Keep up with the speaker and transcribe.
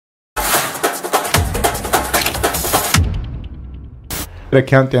The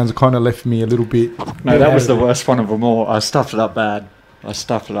countdowns kind of left me a little bit. No, that was the worst one of them all. I stuffed it up bad.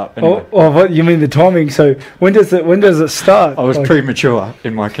 Anyway. Oh, what you mean the timing? So when does it start? I was premature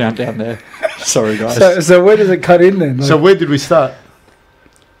in my countdown there. Sorry, guys. So where does it cut in then? So where did we start?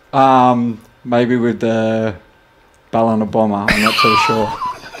 Maybe with the Ballina Bomber. I'm not too sure.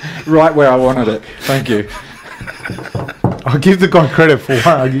 Right where I wanted it. Thank you. I'll give the guy credit for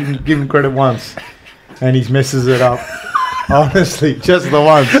one. I'll give him credit once, and he messes it up. Honestly, just the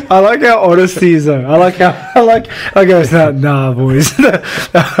once. I like how honesty is though. I go, nah, boys.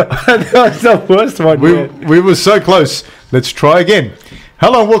 That was the worst one. We were so close. Let's try again.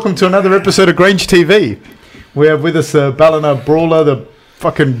 Hello and welcome to another episode of Grange TV. We have with us the Ballina Brawler, the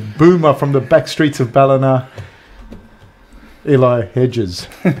fucking boomer from the back streets of Ballina, Eli Hedges,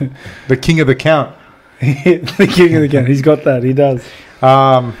 the king of the count. The king of the count. He's got that. He does.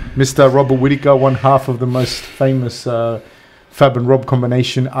 Mr. Robert Whittaker, one half of the most famous Fab and Rob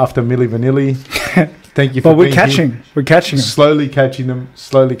combination after Milli Vanilli. Thank you for being here. We're catching them.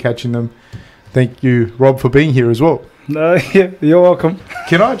 Slowly catching them. Thank you, Rob, for being here as well. Yeah, you're welcome.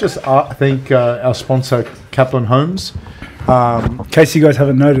 Can I just thank our sponsor, Kaplan Homes? In case you guys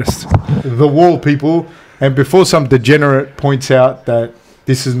haven't noticed. The wall people. And before some degenerate points out that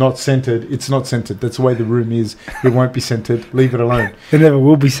this is not centered, it's not centered. That's the way the room is. It won't be centered. Leave it alone. It never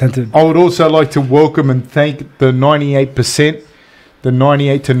will be centered. I would also like to welcome and thank the 98%, the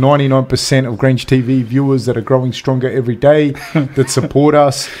 98 to 99% of Grange TV viewers that are growing stronger every day, that support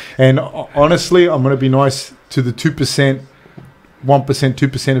us. And honestly, I'm going to be nice to the 2%, 1%,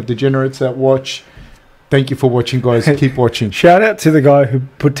 2% of degenerates that watch. Thank you for watching, guys. Keep watching. Shout out to the guy who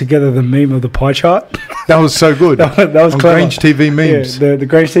put together the meme of the pie chart. That was so good. that was on clever. Grange TV memes. Yeah, the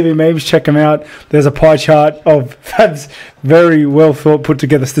Grange TV memes, check them out. There's a pie chart of Fab's very well thought, put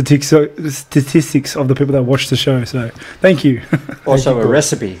together statistics of the people that watch the show. So thank you. Also a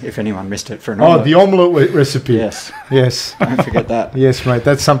recipe, if anyone missed it, for an omelette. Oh, the omelette recipe. Yes. Don't forget that. Yes, mate.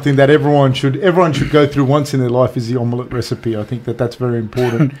 That's something that everyone should go through once in their life, is the omelette recipe. I think that's very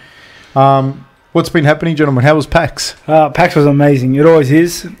important. What's been happening, gentlemen? How was PAX? PAX was amazing. It always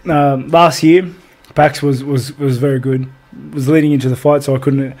is. Last year, PAX was very good. Was leading into the fight, so I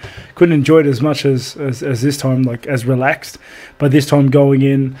couldn't enjoy it as much as this time, like as relaxed. But this time going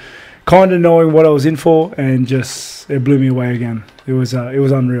in, kind of knowing what I was in for, and just it blew me away again. It was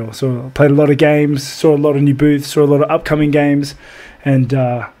unreal. So I played a lot of games, saw a lot of new booths, saw a lot of upcoming games, and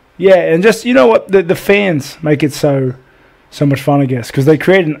and just you know what, the fans make it so much fun, I guess, because they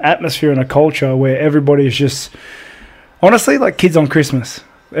create an atmosphere and a culture where everybody is just, honestly, like kids on Christmas.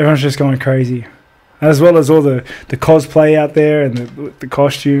 Everyone's just going crazy, as well as all the cosplay out there and the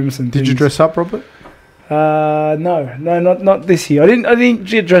costumes and Did you dress up, Robert? No, not this year. I didn't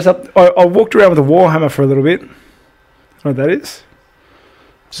dress up. I walked around with a Warhammer for a little bit. You know what that is?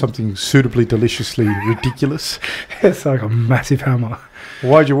 Something suitably, deliciously ridiculous. It's like a massive hammer.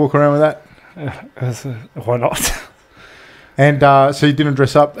 Why'd you walk around with that? Why not? And so you didn't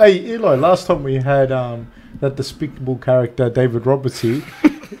dress up. Hey, Eli, last time we had that despicable character, David Roberts, here.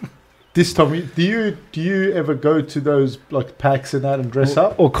 This time, do you ever go to those like PAX and that and dress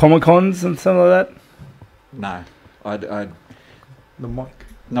up? Or Comic-Cons and something like that? No. I the mic.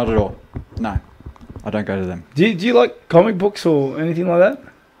 Not at all. No. I don't go to them. Do you like comic books or anything like that?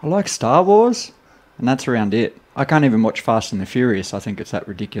 I like Star Wars, and that's around it. I can't even watch Fast and the Furious. I think it's that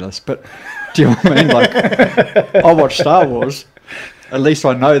ridiculous. But do you know what I mean? Like, I watch Star Wars. At least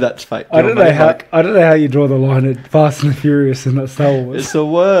I know that's fake. I don't know how you draw the line at Fast and the Furious and not Star Wars. It's the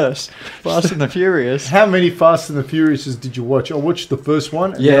worst. Fast and the Furious. How many Fast and the Furiouses did you watch? I watched the first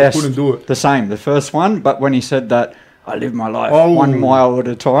one and yes, I couldn't do it. The same, the first one. But when he said that I live my life 1 mile at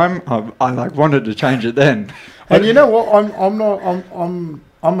a time, I like wanted to change it then. And you know what?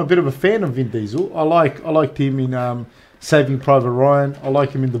 I'm a bit of a fan of Vin Diesel. I liked him in Saving Private Ryan. I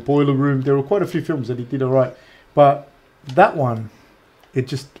like him in The Boiler Room. There were quite a few films that he did all right. But that one, it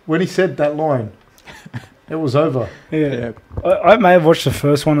just, when he said that line, it was over. Yeah. I may have watched the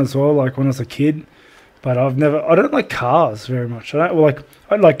first one as well, like when I was a kid. But I don't like cars very much. I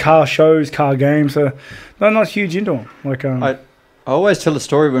like car shows, car games. I'm not huge into them. Like I always tell a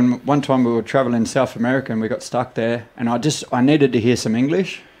story when one time we were traveling in South America and we got stuck there, and I needed to hear some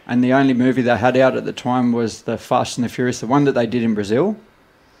English, and the only movie they had out at the time was the Fast and the Furious, the one that they did in Brazil.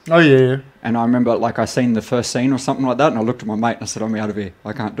 Oh yeah. And I remember I seen the first scene or something like that, and I looked at my mate and I said, "I'm out of here.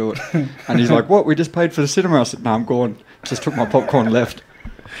 I can't do it." And he's like, "What? We just paid for the cinema." I said, "No, I'm gone." Just took my popcorn and left.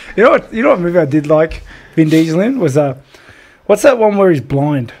 You know what movie I did like Vin Diesel in was what's that one where he's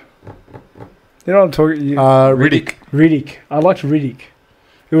blind? You know what I'm talking? Riddick. Riddick. I liked Riddick.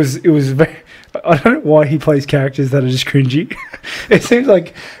 It was very. I don't know why he plays characters that are just cringy. It seems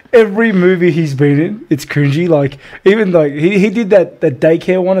like every movie he's been in, it's cringy. Like even like he did that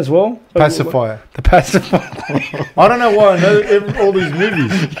daycare one as well. Pacifier. The pacifier. I don't know why I know all these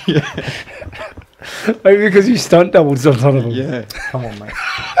movies. Yeah. Maybe because you stunt doubled on some of them. Yeah. Come on, mate.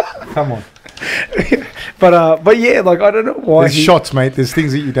 Come on. But yeah, like I don't know why. There's shots, mate. There's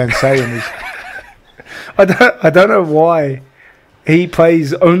things that you don't say in this. I don't know why he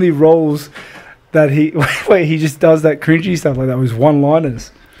plays only roles that he just does that cringy stuff like that with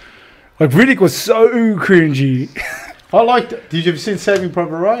one-liners. Like Riddick was so cringy. I liked it. Did you ever see Saving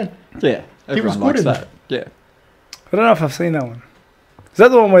Private Ryan? Yeah. He was Everyone good likes in that. Yeah. I don't know if I've seen that one. Is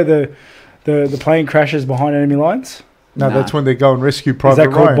that the one where the plane crashes behind enemy lines? No, Nah. that's when they go and rescue Private Is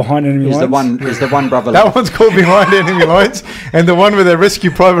that called Ryan. Behind Enemy Is Lines? the one brother? That one's called Behind Enemy Lines, and the one where they rescue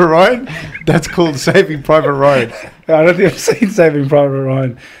Private Ryan, that's called Saving Private Ryan. I don't think I've seen Saving Private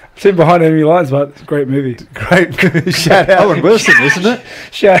Ryan. I've seen Behind Enemy Lines, but it's a great movie. Great. Shout out. Owen Wilson, isn't it?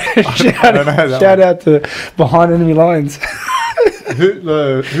 Shout don't know that shout one. out to Behind Enemy Lines.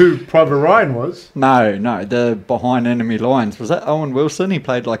 Who Private Ryan was? No, the Behind Enemy Lines. Was that Owen Wilson? He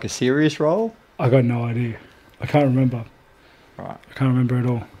played like a serious role? I got no idea. I can't remember. Right. I can't remember at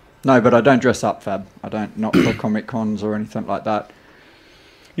all. No, but I don't dress up, Fab. I don't, not for Comic Cons or anything like that.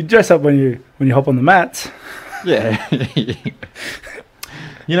 You dress up when you hop on the mats. Yeah.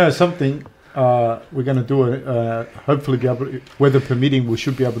 You know something? We're going to do hopefully be able to, weather permitting, we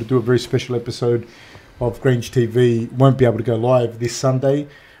should be able to do a very special episode of Grange TV. Won't be able to go live this Sunday.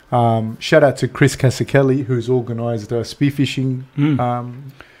 Shout out to Chris Casakelli, who's organised a spearfishing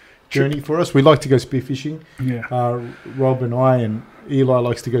journey for us. We like to go spearfishing. Yeah. Rob and I and Eli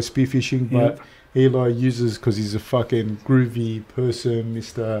likes to go spearfishing, but Eli uses, because he's a fucking groovy person,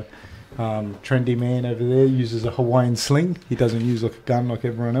 Mr. Trendy man over there, uses a Hawaiian sling. He doesn't use like a gun like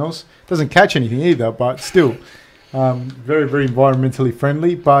everyone else. Doesn't catch anything either, but still very, very environmentally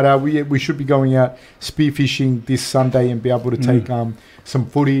friendly. But we should be going out spearfishing this Sunday and be able to take some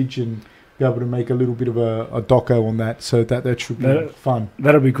footage and be able to make a little bit of a doco on that. So that should be fun.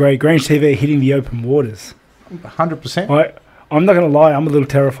 That'll be great. Grange TV hitting the open waters. 100%. I'm not going to lie, I'm a little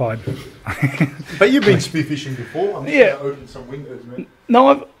terrified. But you've been spearfishing before. I'm just going to open some windows, man.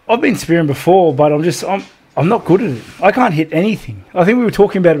 No, I've been spearing before, but I'm not good at it. I can't hit anything. I think we were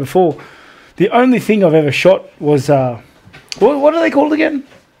talking about it before. The only thing I've ever shot was what are they called again?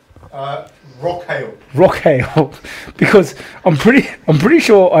 Rock hail. Rock hail. Because I'm pretty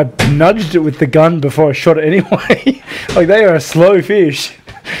sure I nudged it with the gun before I shot it anyway. Like they are a slow fish.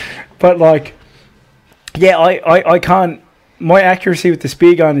 But like, yeah, I can't. My accuracy with the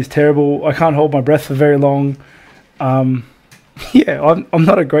spear gun is terrible. I can't hold my breath for very long. Yeah, I'm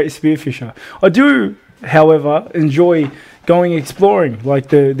not a great spearfisher. I do, however, enjoy going exploring, like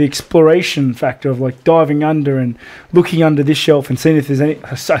the exploration factor of like diving under and looking under this shelf and seeing if there's any.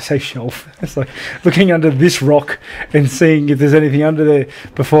 I say shelf. It's like looking under this rock and seeing if there's anything under there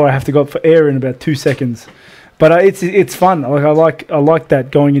before I have to go up for air in about 2 seconds. But it's fun. Like I like that,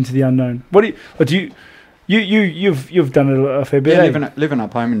 going into the unknown. You've done it a fair bit. Yeah, living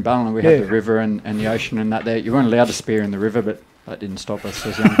up home in Ballina, we have the river and the ocean and that there. You weren't allowed to spear in the river, but that didn't stop us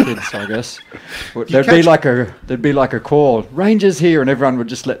as young kids, I guess. There'd be like a call, rangers here, and everyone would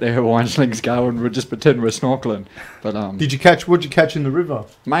just let their Hawaiian slings go and would just pretend we're snorkeling. But what'd you catch in the river?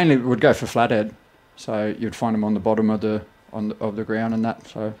 Mainly we'd go for flathead. So you'd find them on the bottom of the ground and that.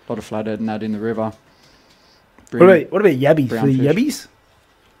 So a lot of flathead and that in the river. What about yabbies? The yabbies?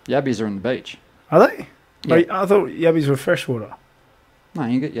 Yabbies are on the beach. Are they? Yeah. I thought yabbies were freshwater. No,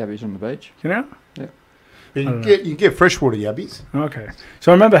 you can get yabbies on the beach. You know? Yeah. You get freshwater yabbies. Okay.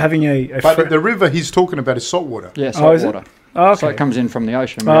 So I remember having but the river he's talking about is saltwater. Yeah, saltwater. Oh, okay. So it comes in from the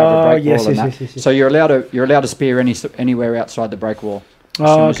ocean. We have a break wall and that. Yes. So you're allowed to spear anywhere outside the break wall.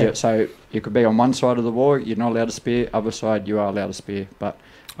 Okay. So you could be on one side of the wall, you're not allowed to spear. Other side, you are allowed to spear. But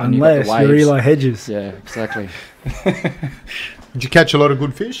unless you're Eli Hedges. Yeah, exactly. Did you catch a lot of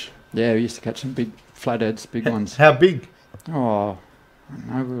good fish? Yeah, we used to catch some big flatheads, big ones. How big? Oh, I don't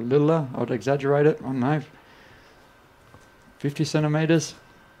know, we were littler. I would exaggerate it. I don't know. 50 centimetres.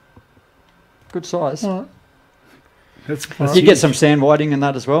 Good size. All right. That's You get some sand whiting in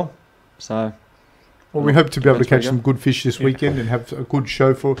that as well. So, well, we hope to be able to catch That's some good fish this weekend and have a good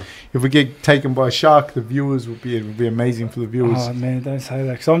show for. If we get taken by a shark, the viewers would be amazing for the viewers. Oh man, don't say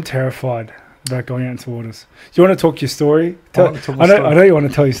that, because I'm terrified about going out into waters. Do you want to talk your story? I know you want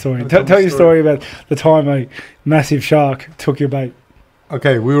to tell your story. Tell your story about the time a massive shark took your bait.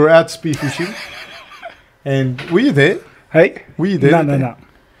 Okay, we were out spearfishing, and were you there? Hey, were you there? No.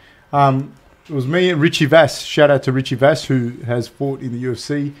 was me and Richie Vass. Shout out to Richie Vass, who has fought in the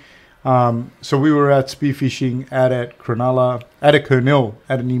UFC. So we were out spearfishing out at Cronulla, out at Kurnell,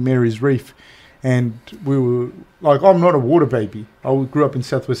 out at New Mary's Reef. And we were, like, I'm not a water baby. I grew up in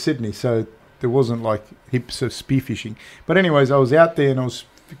southwest Sydney, so there wasn't, like, heaps of spearfishing. But anyways, I was out there and I was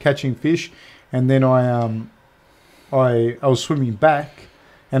catching fish. And then I was swimming back.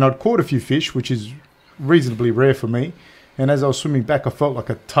 And I'd caught a few fish, which is reasonably rare for me. And as I was swimming back, I felt like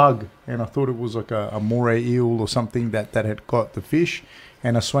a tug. And I thought it was like a moray eel or something that had got the fish.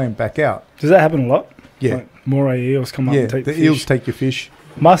 And I swam back out. Does that happen a lot? Yeah. Like moray eels come up and take the fish? Eels take your fish.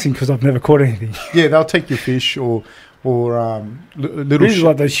 I'm asking because I've never caught anything. Yeah, they'll take your fish or little... These are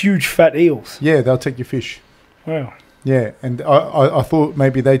like those huge fat eels. Yeah, they'll take your fish. Wow. Yeah, and I thought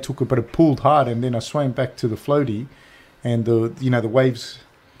maybe they took it, but it pulled hard. And then I swam back to the floaty and the waves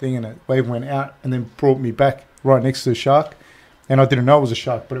thing, and a wave went out and then brought me back right next to the shark. And I didn't know it was a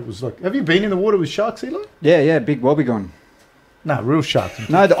shark, but it was like... Have you been in the water with sharks, Eli? Yeah, big wobbegong. No, real sharks.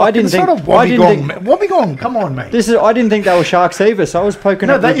 No, I didn't think... It's not a wobbegong. Wobbegong, come on, mate. I didn't think they were sharks either, so I was poking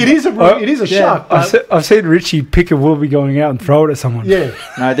No, it is a shark. I've seen Richie pick a wobbie going out and throw it at someone. Yeah.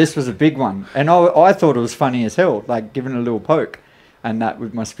 No, this was a big one. And I thought it was funny as hell, like giving it a little poke. And that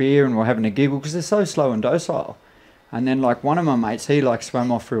with my spear, and we're having a giggle because they're so slow and docile. And then, like, one of my mates, he, like, swam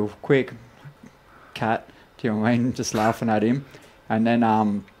off real quick. Cat, do you know what I mean? Just laughing at him. And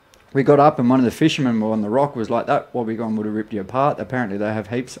then we got up, and one of the fishermen on the rock was like, that wobbegong would have ripped you apart. Apparently, they have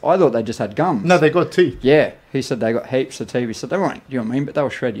heaps. I thought they just had gums. No, they got teeth. Yeah, he said they got heaps of teeth. He said they weren't, you know what I mean? But they'll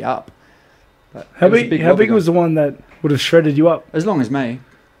shred you up. But How big was the one that would have shredded you up? As long as me.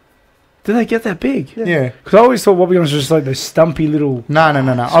 Did they get that big? Yeah. Because I always thought wobbegongs were just like those stumpy little... No.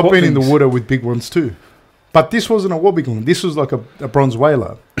 I've been in the things. water with big ones too. But this wasn't a wobbegong. This was like a bronze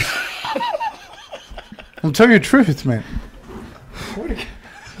whaler. I'm telling you the truth, man. What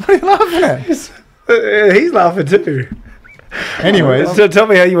are you laughing at? He's laughing too. Anyways. So tell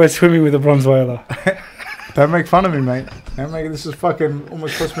me how you went swimming with a bronze whaler. Don't make fun of me, mate. This is fucking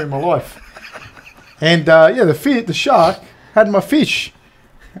almost cost me my life. And the shark had my fish.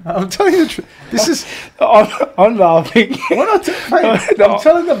 I'm telling you the truth. This is... I'm laughing. Why not? I'm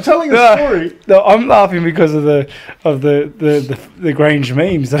telling a story. No, I'm laughing because of the Grange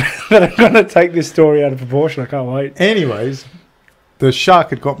memes that are going to take this story out of proportion. I can't wait. Anyways, the shark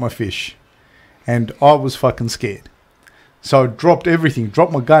had got my fish, and I was fucking scared. So I dropped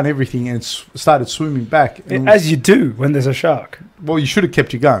my gun, everything, and started swimming back. As you do when there's a shark. Well, you should have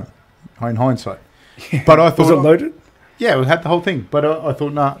kept your gun, in hindsight. But I thought... Was it loaded? Yeah, it had the whole thing. But I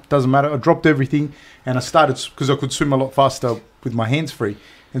thought, nah, doesn't matter. I dropped everything, and I started, because I could swim a lot faster with my hands free.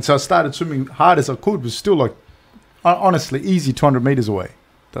 And so I started swimming hard as I could. It was still, like, honestly, easy 200 meters away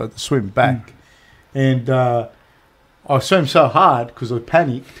to swim back. And I swam so hard because I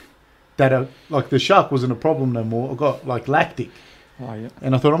panicked that, the shark wasn't a problem no more. I got, lactic. Oh, yeah.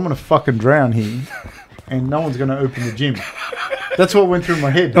 And I thought, I'm going to fucking drown here, and no one's going to open the gym. That's what went through my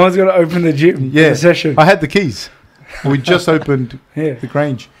head. No one's going to open the gym. Yeah. The session. I had the keys. We just opened the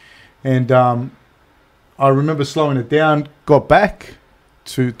Grange. And I remember slowing it down, got back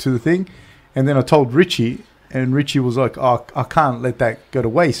to the thing, and then I told Richie, and Richie was like, oh, I can't let that go to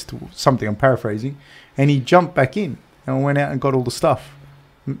waste, something I'm paraphrasing. And he jumped back in, and I went out and got all the stuff.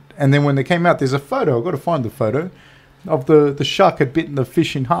 And then when they came out, there's a photo, I've got to find the photo, of the shark had bitten the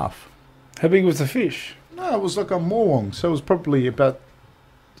fish in half. How big was the fish? No, it was like a morwong, so it was probably about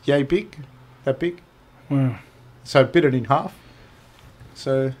yay big, that big. Wow. So it bit it in half.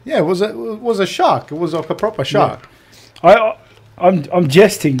 So yeah, it was a shark. It was like a proper shark. Yeah. I'm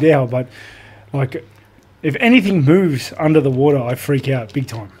jesting now, but if anything moves under the water, I freak out big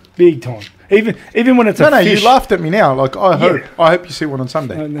time. Even when it's a fish. You laughed at me now. I hope you see one on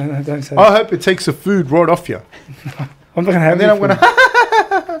Sunday. No, don't say that. I hope it takes the food right off you. I'm not gonna have. And then I'm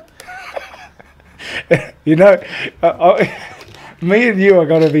gonna. You know, me and you are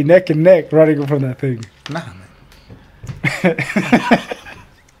gonna be neck and neck running from that thing. Nah.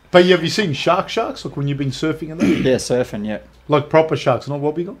 But have you seen sharks? Like when you've been surfing and that? Yeah, surfing, yeah. Like proper sharks, not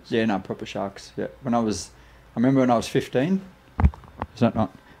wobbegongs? Yeah, no, proper sharks. Yeah. I remember when I was 15. Is that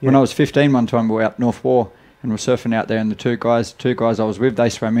not? Yeah. When I was 15, one time we were out North War and we're surfing out there, and the two guys I was with, they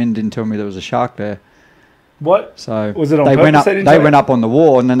swam in, didn't tell me there was a shark there. What? So was it on they purpose? They went up on the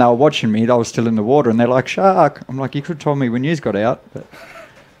wall, and then they were watching me. They were still in the water, and they're like, "Shark!" I'm like, "You could have told me when you got out." But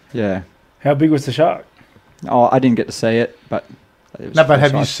yeah. How big was the shark? Oh, I didn't get to see it, but. No, but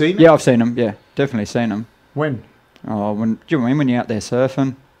have you seen it? Yeah, I've seen them. Yeah, definitely seen them. When? Oh, do you know what I mean? When you're out there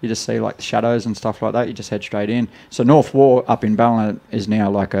surfing, you just see like the shadows and stuff like that. You just head straight in. So North War up in Ballina is now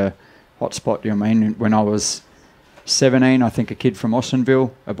like a hot spot. Do you know what I mean? When I was 17, I think a kid from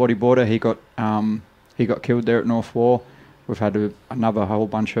Austinville, a bodyboarder, he got killed there at North War. We've had another whole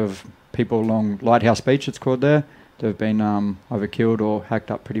bunch of people along Lighthouse Beach, it's called there. They've been either killed or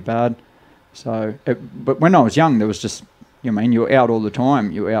hacked up pretty bad. So, but when I was young, there was just, you were out all the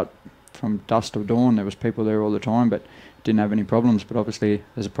time. You were out from dusk till dawn. There was people there all the time, but didn't have any problems. But obviously,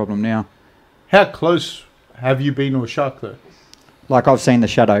 there's a problem now. How close have you been to a shark, though? Like, I've seen the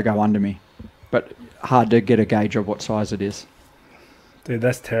shadow go under me, but hard to get a gauge of what size it is. Dude,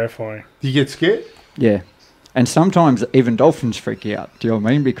 that's terrifying. Do you get scared? Yeah. And sometimes even dolphins freak you out. Do you know what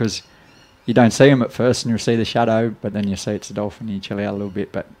I mean? Because you don't see them at first and you'll see the shadow, but then you see it's a dolphin and you chill out a little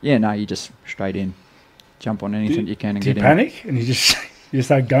bit. But yeah, no, you just straight in. Jump on anything you can and get in. Do you panic and you just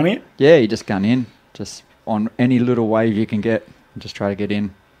start gunning it? Yeah, you just gun in. Just on any little wave you can get and just try to get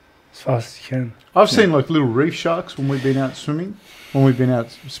in. As fast as you can. I've seen like little reef sharks when we've been out swimming, when we've been out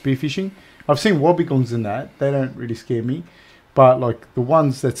spearfishing. I've seen wobbegongs in that. They don't really scare me. But like the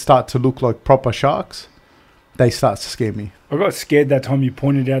ones that start to look like proper sharks, they start to scare me. I got scared that time you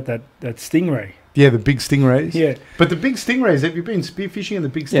pointed out that stingray. Yeah, the big stingrays. Yeah. But the big stingrays, have you been spearfishing and the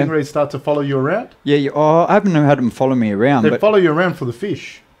big stingrays start to follow you around? Yeah, I haven't had them follow me around. They follow you around for the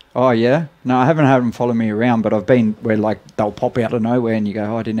fish. Oh, yeah? No, I haven't had them follow me around, but I've been where like they'll pop out of nowhere and you go,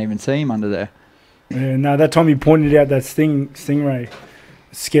 oh, I didn't even see him under there. Yeah, no, that time you pointed out that stingray, it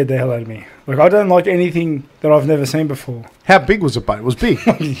scared the hell out of me. Like, I don't like anything that I've never seen before. How big was the bait? It was big.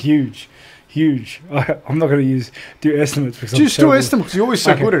 Huge. I'm not going to do estimates. Because Just do estimates because you're always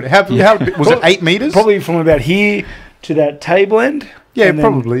so good at it. How big, was it 8 metres? Probably from about here to that table end. Yeah,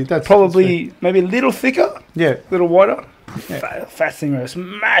 probably. That's probably maybe a little thicker. Yeah. A little wider. Yeah. Fat stingray. It's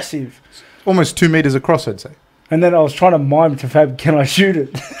massive. Almost 2 metres across, I'd say. And then I was trying to mime to Fab, can I shoot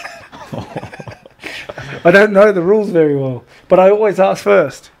it? I don't know the rules very well, but I always ask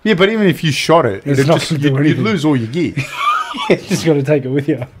first. Yeah, but even if you shot it, you'd lose all your gear. You just got to take it with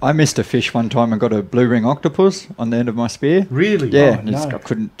you. I missed a fish one time and got a blue ring octopus on the end of my spear. Really? Yeah, Oh, I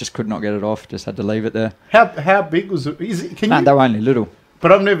could not get it off. Just had to leave it there. How big was it? They were only little.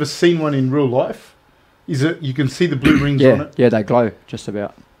 But I've never seen one in real life. Is it? You can see the blue rings on it. Yeah, they glow just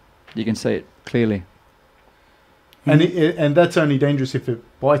about. You can see it clearly. And that's only dangerous if it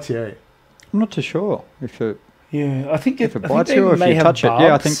bites you. Eh? I'm not too sure if it. Yeah, I think if it bites you or if you touch it.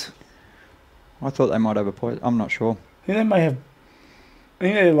 Yeah, I thought they might have a poison. I'm not sure. I think they may have. I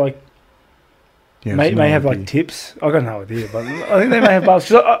think they're like. Yeah, may have like tips. I got no idea, but I think they may have barbs.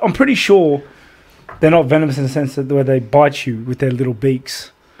 Cause I'm pretty sure they're not venomous in the sense that where they bite you with their little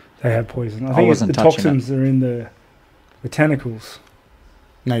beaks, they have poison. I think the toxins are in the tentacles.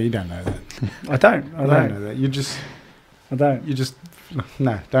 No, you don't know that. I don't know that. I don't.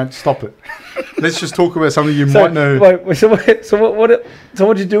 No, don't stop it. Let's just talk about something you might know. Wait, so what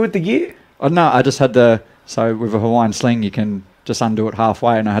did you do with the gear? Oh, no, I just had so with a Hawaiian sling, you can just undo it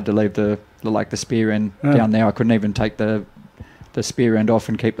halfway, and I had to leave the spear end down there. I couldn't even take the spear end off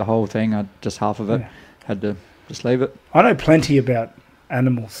and keep the whole thing. Just half of it. Had to just leave it. I know plenty about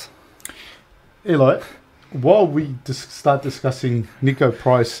animals. Eli, while we start discussing Nico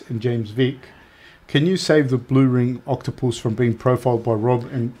Price and James Vick, can you save the blue ring octopus from being profiled by Rob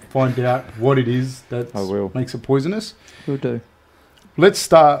and find out what it is that makes it poisonous? Will do. Let's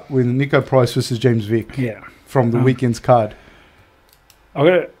start with Nico Price versus James Vick. Yeah. From the weekend's card.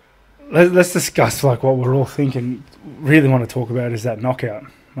 Let's discuss like what we're all thinking. Really want to talk about is that knockout.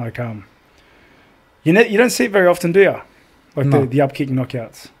 Like you don't see it very often, do you? Like the upkick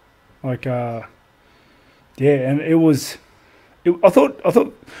knockouts. Like and it was.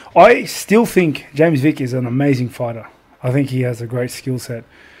 I still think James Vick is an amazing fighter. I think he has a great skill set,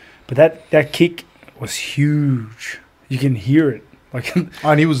 but that kick was huge. You can hear it. Like,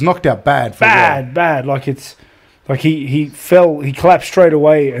 and he was knocked out bad. Bad. Like it's like he fell, he collapsed straight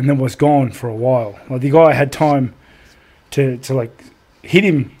away, and then was gone for a while. Like the guy had time to like hit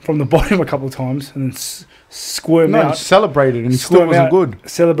him from the bottom a couple of times and then squirm out. No, celebrated and he still wasn't good.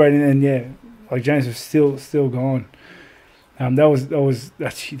 Celebrating and like James was still gone. That was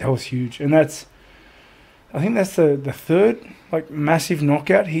huge, and I think that's the third like massive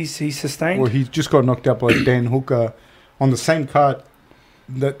knockout he's sustained. Well, he just got knocked out by Dan Hooker on the same card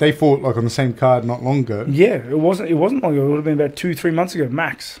that they fought like on the same card not long ago. Yeah, it wasn't long ago. It would have been about 2-3 months ago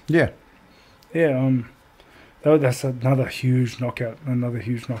max. Yeah. That's another huge knockout. You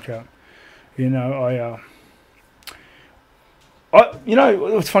know,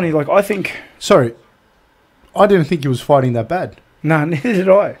 it's funny. Like I think. Sorry. I didn't think he was fighting that bad. No, neither did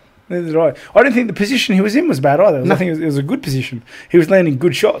I. I didn't think the position he was in was bad either. I think it was a good position. He was landing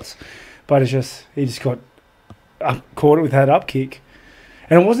good shots, but he just got caught it with that up kick.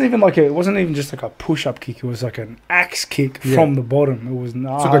 And it wasn't even just like a push-up kick. It was like an axe kick from the bottom. It was It's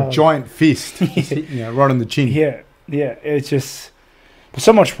like a giant fist, right on the chin. Yeah. It's just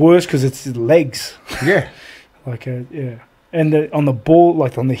so much worse because it's legs. Yeah. And on the ball,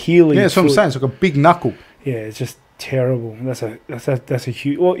 like on the heel. Yeah, that's what I'm saying. It's like a big knuckle. Yeah, it's just terrible. That's a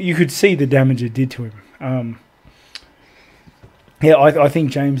huge. Well, you could see the damage it did to him. I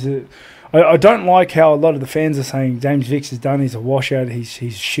think James. I don't like how a lot of the fans are saying James Vicks is done. He's a washout. He's a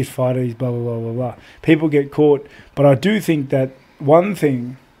shit fighter. He's blah blah blah blah blah. People get caught, but I do think that one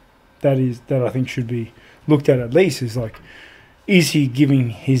thing that I think should be looked at least is like, is he giving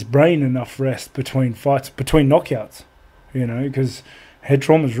his brain enough rest between fights, between knockouts? You know, because head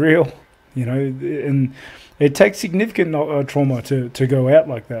trauma is real. You know, and it takes significant trauma to go out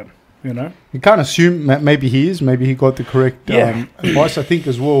like that. You know, you can't assume. Maybe he is. Maybe he got the correct advice. I think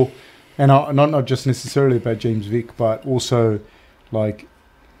as well. And not just necessarily about James Vick, but also, like,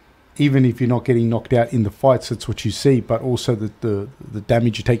 even if you're not getting knocked out in the fights, that's what you see. But also the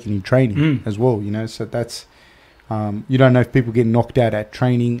damage you're taking in training as well. You know, so that's you don't know if people get knocked out at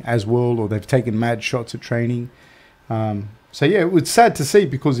training as well, or they've taken mad shots at training. So yeah, it's sad to see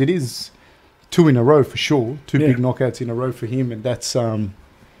because it is 2 in a row for sure, 2 big knockouts in a row for him, and that's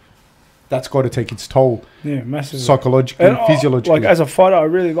got to take its toll. Yeah, massively. Psychologically and physiologically. Like, as a fighter, I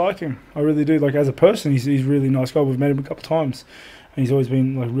really like him. I really do. Like, as a person, he's a really nice guy. We've met him a couple of times, and he's always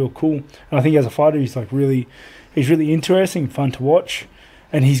been, like, real cool. And I think as a fighter, he's really interesting, fun to watch.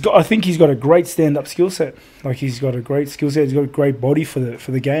 And I think he's got a great stand-up skill set. Like, he's got a great skill set. He's got a great body for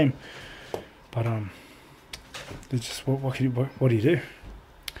the game. But, it's just, what do you do?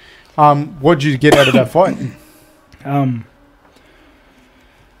 What did you get out of that fight?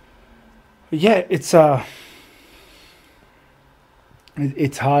 Yeah, it's hard.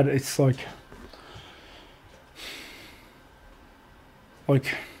 It's like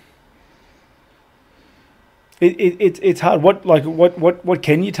it's hard. What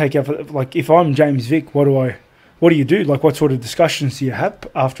can you take out? Like, if I'm James Vick, what do you do? Like, what sort of discussions do you have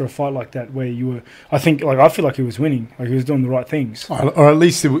after a fight like that where you were? I feel like he was winning. Like, he was doing the right things, or at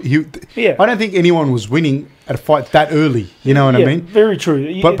least he. Yeah. I don't think anyone was winning at a fight that early. You know what I mean? Very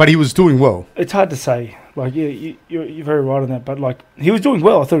true. But he was doing well. It's hard to say. Like, yeah, you're very right on that. But like, he was doing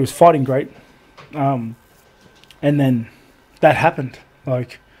well. I thought he was fighting great. And then that happened.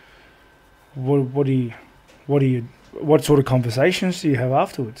 Like, what sort of conversations do you have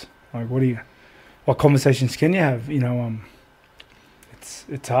afterwards? Like, what conversations can you have? You know,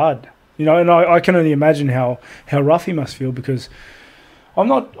 it's hard. You know, and I can only imagine how rough he must feel, because I'm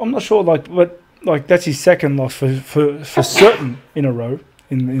not sure, like that's his second loss for certain in a row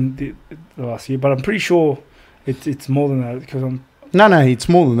in the last year, but I'm pretty sure it's more than that, because No, it's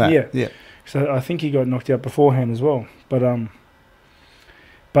more than that. Yeah. So I think he got knocked out beforehand as well. But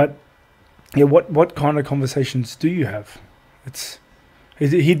yeah, what kind of conversations do you have?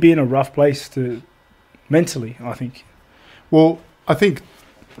 He'd be in a rough place mentally, I think. Well, I think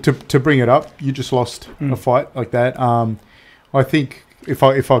to bring it up, you just lost a fight like that. I think if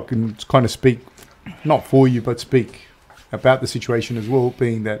I can kind of speak, not for you, but speak about the situation as well,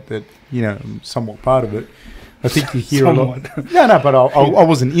 being that you know, I'm somewhat part of it. I think you hear a lot. No, but I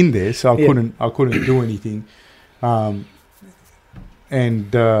wasn't in there, so I couldn't do anything. And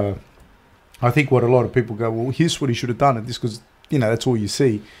I think what a lot of people go, well, here's what he should have done, and this, because you know that's all you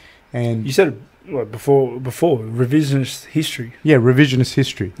see. And you said it before revisionist history. Yeah, revisionist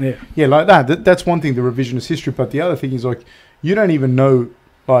history. Yeah, like that. That's one thing, the revisionist history. But the other thing is, like, you don't even know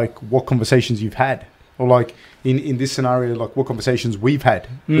like what conversations you've had, or like in this scenario, like what conversations we've had.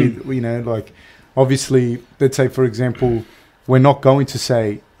 With, you know, like obviously, let's say for example, we're not going to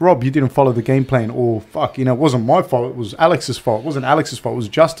say, Rob, you didn't follow the game plan, or fuck, you know, it wasn't my fault, it was Alex's fault. It wasn't Alex's fault, it was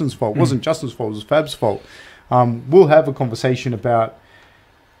Justin's fault. It wasn't Justin's fault, it was Fab's fault. We'll have a conversation about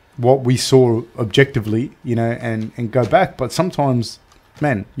what we saw objectively, you know, and go back. But sometimes,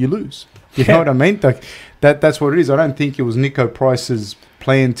 man, you lose. You know what I mean? Like that's what it is. I don't think it was Nico Price's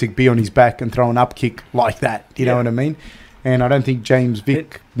plan to be on his back and throw an up kick like that. You know what I mean? And I don't think James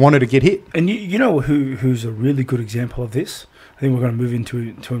Vick wanted to get hit. And you know who's a really good example of this? I think we're going to move into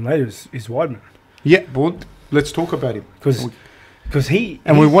him later. Is Weidman? Yeah, well, let's talk about him because we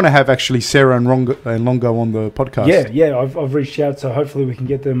want to have actually Sarah and Longo on the podcast. Yeah. I've reached out, so hopefully we can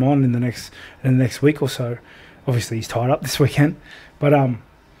get them on in the next week or so. Obviously, he's tied up this weekend, but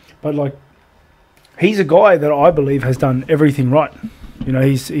like, he's a guy that I believe has done everything right. You know,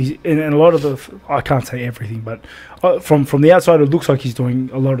 he's in a lot of I can't say everything, but from the outside, it looks like he's doing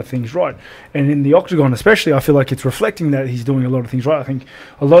a lot of things right. And in the octagon, especially, I feel like it's reflecting that he's doing a lot of things right. I think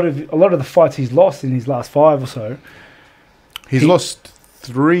a lot of the fights he's lost in his last 5 or so, he's lost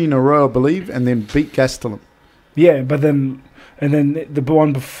 3 in a row, I believe, and then beat Gastelum. Yeah, but then the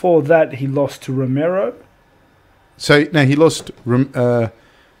one before that he lost to Romero. So no, he lost.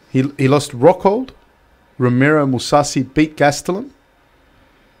 He lost Rockhold, Romero, Mousasi beat Gastelum,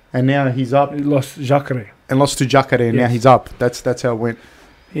 and now he's up. He lost Jacare. And lost to Jacare, and now he's up. That's how it went.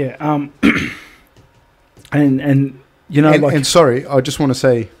 Yeah. And you know, and sorry, I just want to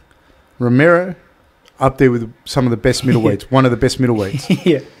say, Romero up there with some of the best middleweights, one of the best middleweights.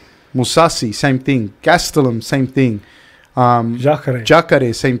 Yeah. Mousasi, same thing. Gastelum, same thing.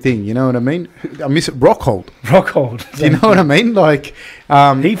 Jacare, same thing. You know what I mean? I miss it. Rockhold. You know what I mean? Like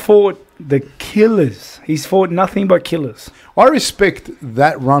he fought the killers. He's fought nothing but killers. I respect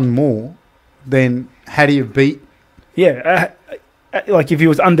that run more than had he have beat. Yeah, like if he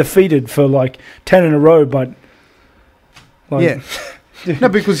was undefeated for like 10 in a row, but like, yeah. No,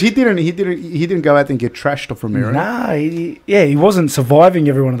 because he didn't go out and get trashed off Romero. Nah, he wasn't surviving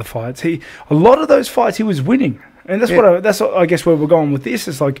every one of the fights. A lot of those fights he was winning, and that's what I guess where we're going with this.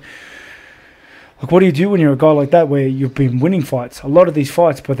 It's like what do you do when you're a guy like that where you've been winning fights, a lot of these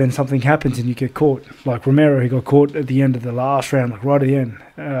fights, but then something happens and you get caught. Like Romero, he got caught at the end of the last round, like right at the end.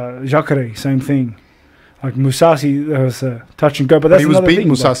 Jacare, same thing. Like Mousasi, there was a touch and go, but that's another thing. He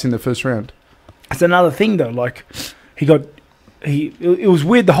was beating Mousasi in the first round. That's another thing though. Like it was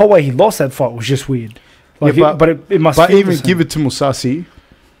weird. The whole way he lost that fight was just weird. Like, yeah, but it must. But even give it to Mousasi.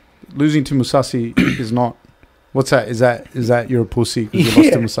 Losing to Mousasi is not. What's that? Is that you're a pussy because you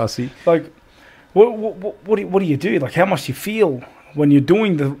lost to Mousasi? Like, what do you do? Like, how much do you feel when you're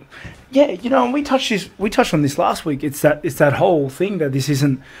doing the? Yeah, you know, and we touched on this last week. It's that whole thing that this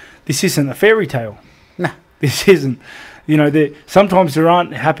isn't a fairy tale. Nah, this isn't. You know, sometimes there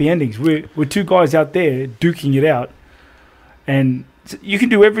aren't happy endings. We're two guys out there duking it out, and you can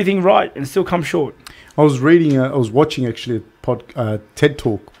do everything right and still come short. I was watching actually a TED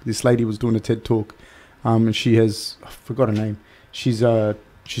talk. This lady was doing a TED talk, and she has, I forgot her name. She's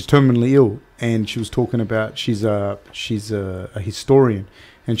terminally ill, and she was talking about she's a historian,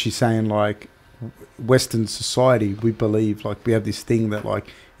 and she's saying like Western society, we believe like we have this thing that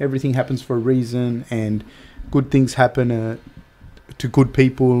like everything happens for a reason, and good things happen to good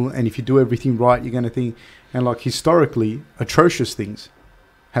people, and if you do everything right, you're going to think. And like historically, atrocious things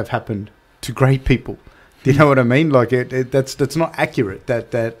have happened to great people. Do you know what I mean? Like that's not accurate.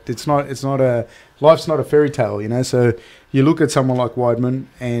 That it's not a life's not a fairy tale. You know. So you look at someone like Weidman,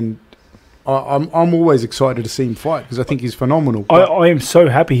 and I'm always excited to see him fight because I think he's phenomenal. I am so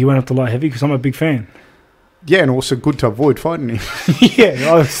happy he went up to light heavy because I'm a big fan. Yeah, and also good to avoid fighting him. Yeah,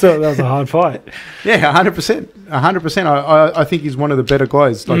 that was a hard fight. Yeah, 100%. I think he's one of the better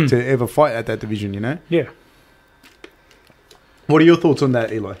guys to ever fight at that division. You know. Yeah. What are your thoughts on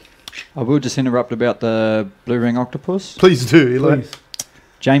that, Eli? I will just interrupt about the Blue Ring Octopus. Please do, Eli. Please.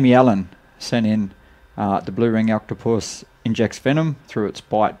 Jamie Allen sent in the Blue Ring Octopus injects venom through its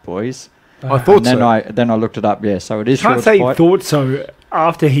bite, boys. I thought so. Then I looked it up. Yeah, so it is. Can't say he thought so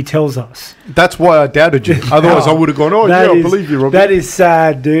after he tells us. That's why I doubted you. Otherwise, I would have gone. Oh yeah, I believe you, Robbie. That is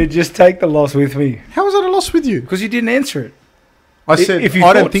sad, dude. Just take the loss with me. How was that a loss with you? Because you didn't answer it. I said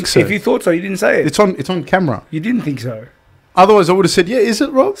I don't think so. If you thought so, you didn't say it. It's on camera. You didn't think so. Otherwise, I would have said, yeah, is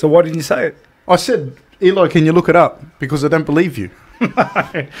it, Rob? So why didn't you say it? I said, Eli, can you look it up? Because I don't believe you.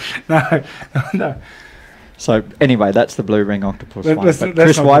 No. So anyway, that's the Blue Ring Octopus one. But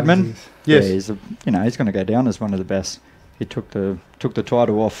Chris Weidman, yes, he's going to go down as one of the best. He took the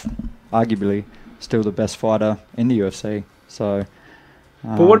title off, arguably still the best fighter in the UFC. So,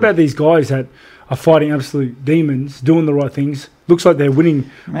 but what about these guys that are fighting absolute demons, doing the right things? Looks like they're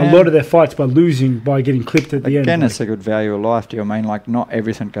winning a lot of their fights by losing, by getting clipped at the end. Again, it's a good value of life. Do you know what I mean? Like, not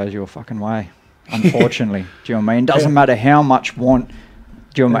everything goes your fucking way, unfortunately. Do you know what I mean? Doesn't matter how much want.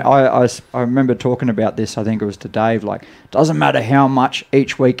 Do you know what I mean? I remember talking about this, I think it was to Dave, like, doesn't matter how much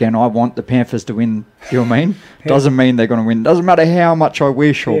each weekend I want the Panthers to win, do you know what I mean? Doesn't mean they're going to win. Doesn't matter how much I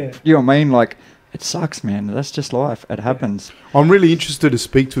wish, or, do you know what I mean? Like, it sucks, man. That's just life. It happens. I'm really interested to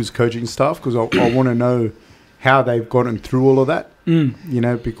speak to his coaching staff because I want to know how they've gotten through all of that, you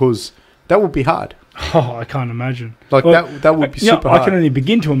know, because that would be hard. Oh, I can't imagine. Like, that would be super hard. I can only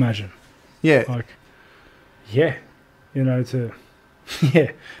begin to imagine. Yeah. Like, yeah, you know,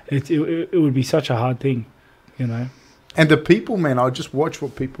 it would be such a hard thing, you know. And the people, man, I just watch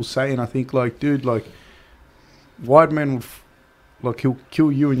what people say, and I think, like, dude, like, Weidman, like, he'll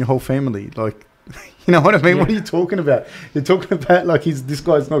kill you and your whole family. Like, you know what I mean? Yeah. What are you talking about? You're talking about, like, this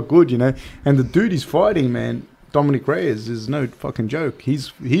guy's not good, you know. And the dude he's fighting, man, Dominic Reyes, is no fucking joke.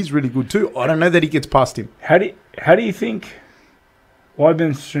 He's really good too. I don't know that he gets past him. How do you think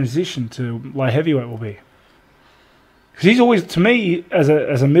Weidman's transition to light heavyweight will be? Because he's always, to me, as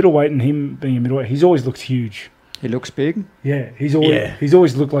a middleweight and him being a middleweight, he's always looked huge. He looks big. Yeah, he's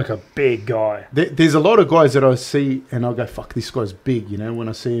always looked like a big guy. There's a lot of guys that I see and I'll go, fuck, this guy's big, you know, when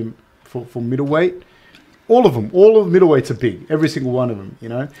I see him for middleweight. All of middleweights are big, every single one of them, you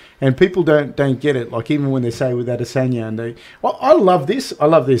know. And people don't get it. Like even when they say with Adesanya, and well, I love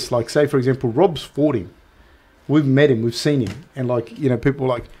this. Like say for example, Rob's fought him. We've met him, we've seen him, and like you know, people are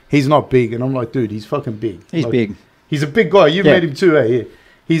like he's not big, and I'm like, dude, he's fucking big. He's like, big. He's a big guy. You've met him too, eh? Yeah.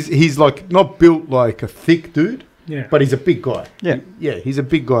 He's like not built like a thick dude, but he's a big guy. Yeah, he's a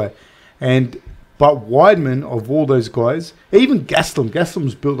big guy, but Weidman of all those guys, even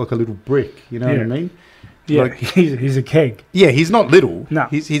Gastelum's built like a little brick. You know what I mean? Yeah, like, he's a keg. Yeah, he's not little. No,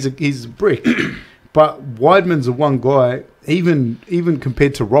 he's a brick. But Weidman's the one guy, even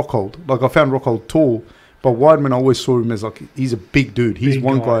compared to Rockhold. Like I found Rockhold tall, but Weidman I always saw him as like he's a big dude. He's big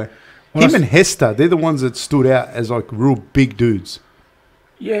one guy. Him and Hester, they're the ones that stood out as like real big dudes.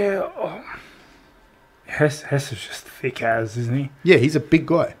 Yeah, Hester's just thick as, isn't he? Yeah, he's a big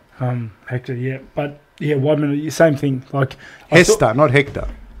guy. Hector, yeah, but yeah, Weidman, same thing. Like Hester, not Hector.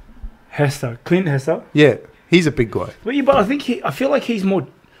 Hester, Clint Hester. Yeah, he's a big guy. But I think I feel like he's more.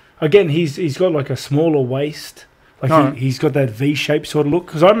 Again, he's got like a smaller waist. Like he's got that V-shaped sort of look.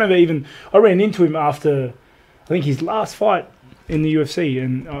 Because I remember I ran into him after, I think his last fight in the UFC,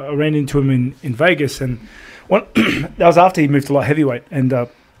 and I ran into him in Vegas, and that was after he moved to light heavyweight, and I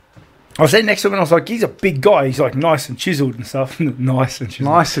was sitting next to him and I was like, he's a big guy. He's like nice and chiseled and stuff. Nice and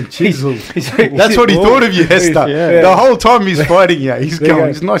chiseled. That's what he thought of you, Hester. Yeah. The whole time he's fighting you, he's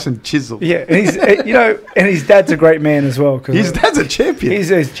nice and chiseled. Yeah, and he's and his dad's a great man as well. His dad's a champion.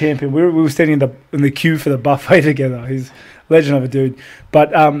 He's a champion. We were standing in the queue for the buffet together. He's a legend of a dude.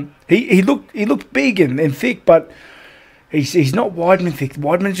 But he looked big and thick, but he's not Weidman thick.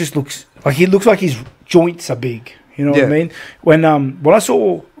 Weidman just looks like his joints are big. You know what I mean? When I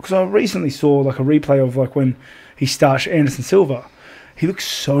saw, because I recently saw like a replay of like when he starched Anderson Silva, he looks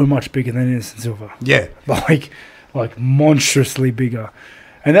so much bigger than Anderson Silva. Yeah, like monstrously bigger.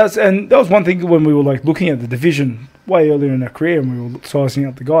 And that was one thing when we were like looking at the division way earlier in our career, and we were sizing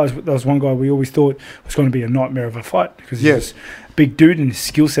up the guys. There was one guy we always thought was going to be a nightmare of a fight because he's this big dude and his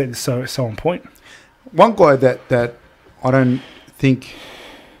skill set is so on point. One guy that I don't think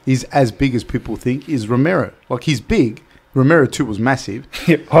is as big as people think is Romero. Like he's big. Romero too was massive.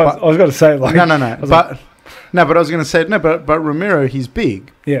 Yeah, I was going to say like no. But I was going to say but Romero he's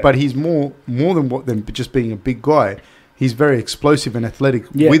big. Yeah. But he's more than just being a big guy. He's very explosive and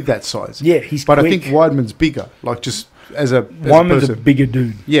athletic with that size. Yeah, he's. But quick. I think Weidman's bigger. Like just Weidman's a bigger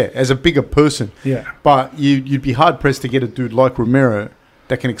dude. Yeah, as a bigger person. Yeah. But you'd be hard pressed to get a dude like Romero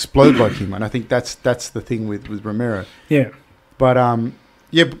that can explode like him, and I think that's the thing with Romero. Yeah. But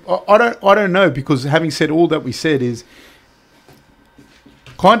yeah, I don't know, because having said all that we said is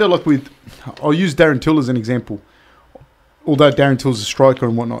kind of like I'll use Darren Till as an example. Although Darren Till's a striker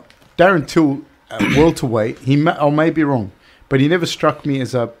and whatnot, Darren Till welterweight, I may be wrong, but he never struck me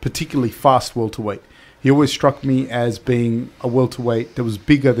as a particularly fast welterweight. He always struck me as being a welterweight that was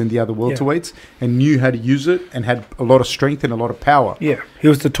bigger than the other welterweights and knew how to use it and had a lot of strength and a lot of power. Yeah, he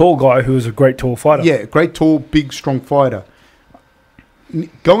was the tall guy who was a great tall fighter. Yeah, great tall, big, strong fighter.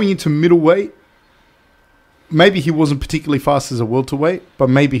 Going into middleweight, maybe he wasn't particularly fast as a welterweight, but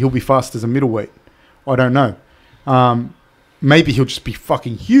maybe he'll be fast as a middleweight. I don't know. Maybe he'll just be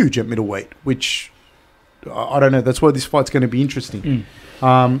fucking huge at middleweight, which I don't know. That's why this fight's going to be interesting.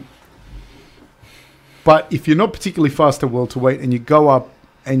 But if you're not particularly fast at welterweight and you go up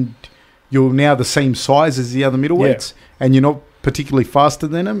and you're now the same size as the other middleweights and you're not particularly faster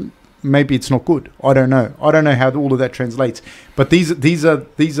than them, maybe it's not good. I don't know. I don't know how all of that translates. But these are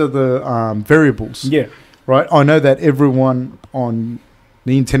the variables. Yeah. Right? I know that everyone on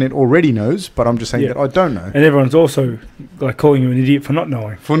the internet already knows, but I'm just saying that I don't know. And everyone's also like calling you an idiot for not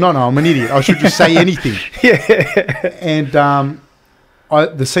knowing. I'm an idiot. I should just say anything. And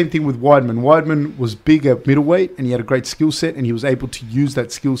the same thing with Weidman. Weidman was big at middleweight and he had a great skill set, and he was able to use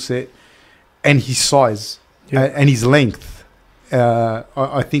that skill set and his size and his length.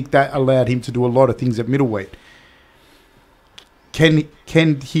 I think that allowed him to do a lot of things at middleweight.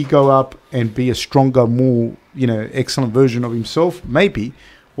 Can he go up and be a stronger, more excellent version of himself? Maybe,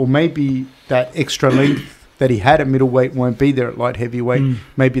 or maybe that extra length that he had at middleweight won't be there at light heavyweight.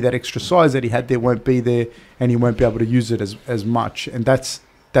 Maybe that extra size that he had there won't be there, and he won't be able to use it as much. And that's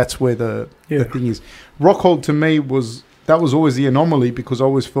where the thing is. Rockhold to me was always the anomaly, because I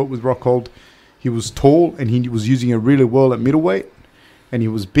always felt with Rockhold he was tall and he was using it really well at middleweight, and he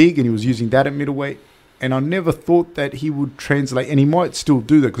was big and he was using that at middleweight. and I never thought that he would translate, and he might still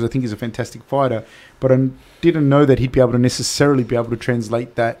do that because I think he's a fantastic fighter, but I didn't know that he'd be able to necessarily be able to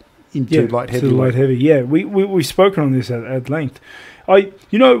translate that into light heavyweight. Light heavy. Yeah, we've spoken on this at length.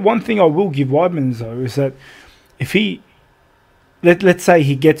 One thing I will give Weidman though is that if he, let's say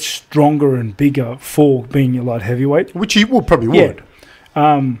he gets stronger and bigger for being a light heavyweight, which he would.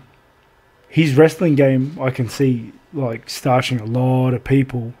 His wrestling game, I can see like starching a lot of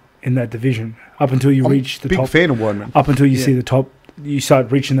people in that division up until you reach the top. Big fan of Weidman. Up until you see the top, you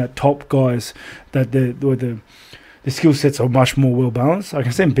start reaching that top guys that the skill sets are much more well balanced. I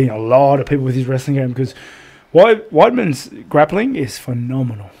can see him being a lot of people with his wrestling game because Weidman's grappling is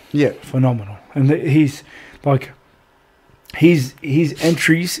phenomenal. Yeah, phenomenal, and he's like his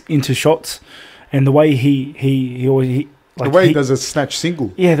entries into shots and the way he always. Like the way he does a snatch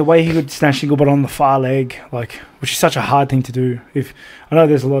single. Yeah, the way he could snatch single, but on the far leg, like, which is such a hard thing to do. I know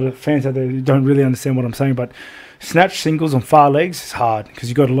there's a lot of fans out there who don't really understand what I'm saying, but snatch singles on far legs is hard because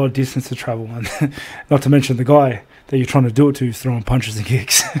you've got a lot of distance to travel. And not to mention the guy that you're trying to do it to is throwing punches and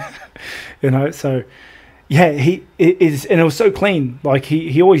kicks. So, yeah, it was so clean. Like,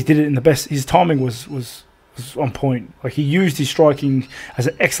 he always did it in the best. His timing was on point. Like, he used his striking as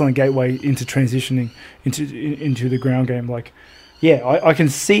an excellent gateway into transitioning into the ground game. Like, yeah, I can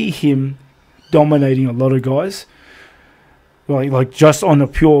see him dominating a lot of guys. Like just on a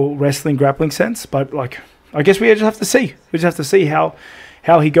pure wrestling grappling sense. But like, I guess we just have to see. We just have to see how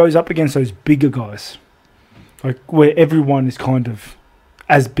he goes up against those bigger guys. Like where everyone is kind of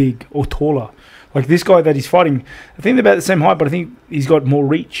as big or taller. Like this guy that he's fighting, I think they're about the same height, but I think he's got more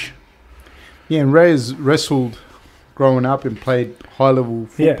reach. Yeah, and Ray has wrestled growing up and played high-level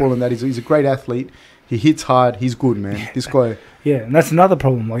football and that. He's a great athlete. He hits hard. He's good, man. Yeah. This guy... Yeah, and that's another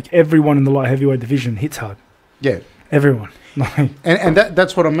problem. Like, everyone in the light heavyweight division hits hard. Yeah. Everyone. and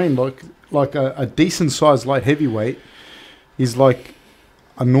that's what I mean. Like a decent-sized light heavyweight is like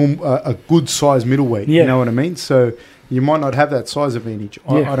a good-sized middleweight. Yeah. You know what I mean? So you might not have that size advantage.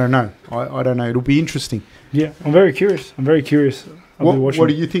 I don't know. I don't know. It'll be interesting. Yeah, I'm very curious. What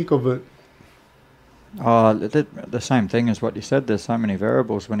do you think of it? The same thing as what you said. There's so many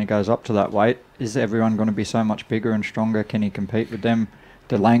variables when he goes up to that weight. Is everyone going to be so much bigger and stronger? Can he compete with them?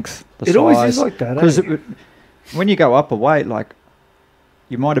 The length, the size. It always is like that. Because when you go up a weight, like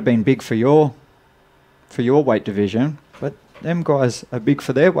you might have been big for your weight division, but them guys are big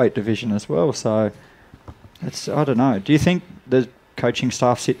for their weight division as well. So I don't know. Do you think the coaching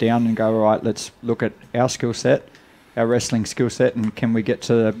staff sit down and go, all right, let's look at our skill set, our wrestling skill set, and can we get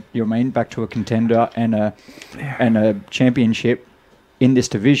to back to a contender and a championship in this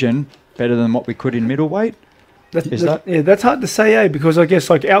division better than what we could in middleweight? That's hard to say, because I guess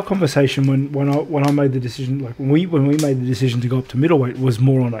like our conversation when I made the decision, like when we made the decision to go up to middleweight was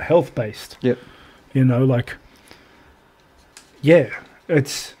more on a health based. Yep.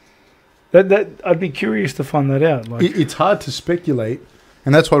 It's that I'd be curious to find that out. Like it's hard to speculate,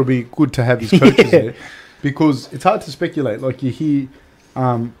 and that's why it'd be good to have his coaches there. Because it's hard to speculate. Like you hear,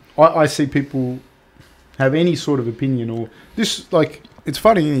 I see people have any sort of opinion or this. Like it's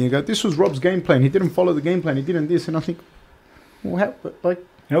funny. You go, this was Rob's game plan. He didn't follow the game plan. He didn't this, and I think, well,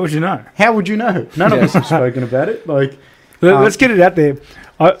 how would you know? How would you know? None of us have spoken about it. Like, let's get it out there.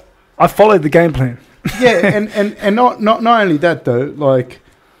 I followed the game plan. Yeah, and not only that though.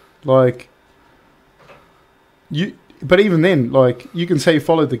 Like you. But even then, like, you can say you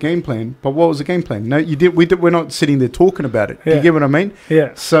followed the game plan, but what was the game plan? No, you did. We're not sitting there talking about it. Yeah. You get what I mean?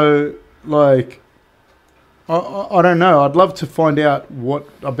 Yeah. So, like, I don't know. I'd love to find out what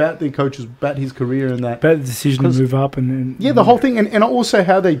about the coaches, about his career and that. About the decision to move up and the whole thing, and also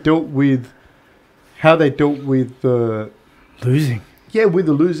how they dealt with the losing. Yeah, with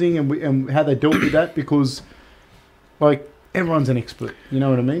the losing and how they dealt with that, because, like, everyone's an expert. You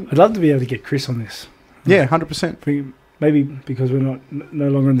know what I mean? I'd love to be able to get Chris on this. Yeah, 100%. Maybe because we're no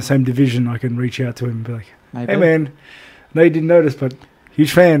longer in the same division, I can reach out to him and be like, maybe. "Hey man, no, you didn't notice, but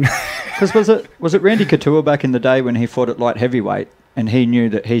huge fan." Because was it Randy Couture back in the day when he fought at light heavyweight, and he knew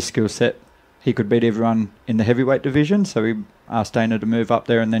that his skill set, he could beat everyone in the heavyweight division, so he asked Dana to move up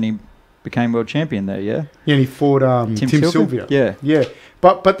there, and then he became world champion there. Yeah. Yeah, and he fought Tim Sylvia. Yeah.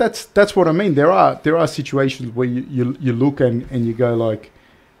 But that's what I mean. There are situations where you look and you go like,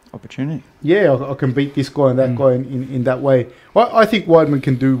 opportunity. Yeah, I can beat this guy and that guy in that way. I think Weidman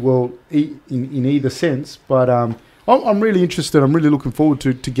can do well in either sense, but I'm really interested. I'm really looking forward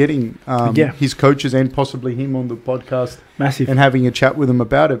to getting his coaches and possibly him on the podcast. Massive. And having a chat with him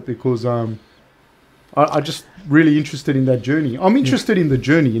about it, because I just really interested in that journey. I'm interested in the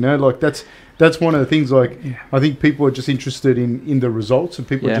journey, you know, like that's one of the things, like, I think people are just interested in the results, and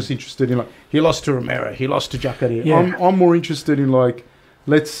people are just interested in, like, he lost to Romero, he lost to Jacare. I'm more interested in, like,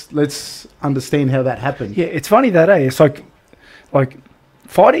 let's understand how that happened. Yeah, it's funny that, it's like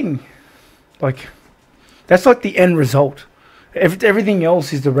fighting, like, that's like the end result. Everything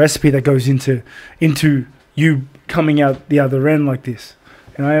else is the recipe that goes into you coming out the other end like this.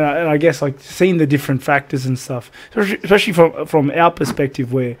 And I guess, like, seeing the different factors and stuff, especially from our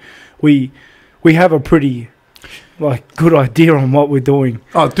perspective, where we have a pretty, like, good idea on what we're doing.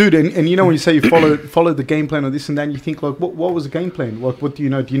 Oh, dude, and you know, when you say you follow the game plan or this and that, and you think, like, what was the game plan? Like, what do you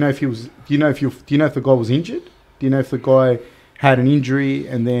know? Do you know if the guy was injured? Do you know if the guy had an injury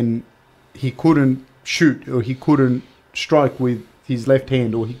and then he couldn't shoot, or he couldn't strike with his left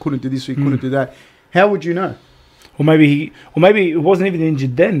hand, or he couldn't do this, or he couldn't do that? How would you know? Or maybe it wasn't even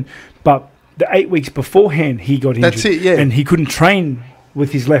injured then, but the 8 weeks beforehand he got injured. That's it, yeah. And he couldn't train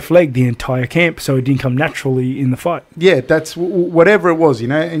with his left leg the entire camp, so it didn't come naturally in the fight. Yeah, that's whatever it was, you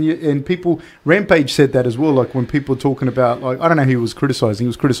know. And people, Rampage said that as well. Like, when people are talking about, like, I don't know who he was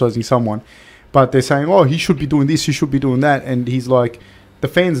criticizing someone, but they're saying, oh, he should be doing this, he should be doing that, and he's like, the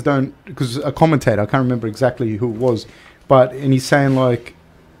fans don't, because a commentator, I can't remember exactly who it was, and he's saying, like,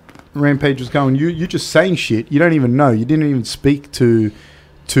 Rampage was going, you're just saying shit. You don't even know. You didn't even speak to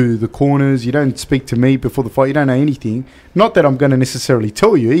the corners. You don't speak to me before the fight. You don't know anything. Not that I'm going to necessarily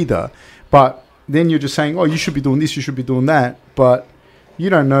tell you either, but then you're just saying, oh, you should be doing this, you should be doing that, but you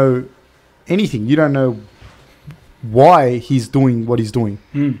don't know anything. You don't know why he's doing what he's doing,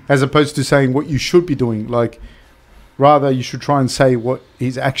 as opposed to saying what you should be doing. Like, rather, you should try and say what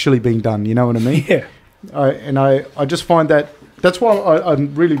is actually being done. You know what I mean? Yeah. I just find that. That's why I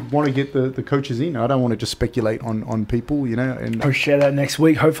really want to get the coaches in. I don't want to just speculate on people, you know. And I'll share that next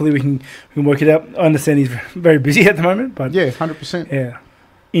week. Hopefully we can work it out. I understand he's very busy at the moment, but yeah, 100%. Yeah,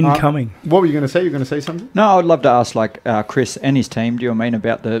 incoming. What were you going to say? You're going to say something? No, I'd love to ask, like, Chris and his team. Do you know what I mean,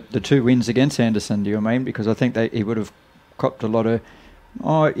 about the 2 wins against Anderson? Do you know what I mean? Because I think he would have copped a lot of.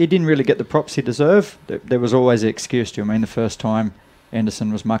 Oh, he didn't really get the props he deserved. There was always an excuse. Do you know what I mean? The first time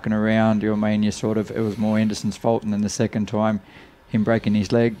Anderson was mucking around, do you know what I mean? It was more Anderson's fault, and then the second time, him breaking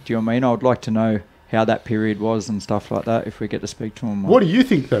his leg, do you know what I mean? I would like to know how that period was and stuff like that, if we get to speak to him. What do you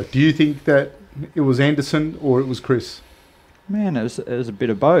think, though? Do you think that it was Anderson or it was Chris? Man, it was a bit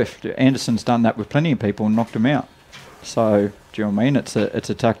of both. Anderson's done that with plenty of people and knocked him out. So, do you know what I mean? It's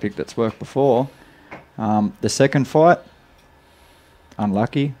a tactic that's worked before. The second fight,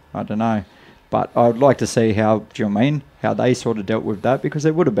 unlucky, I don't know. But I would like to see how, do you know what I mean, how they sort of dealt with that, because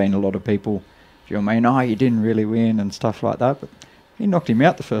there would have been a lot of people, do you know what I mean, oh, you didn't really win and stuff like that. But he knocked him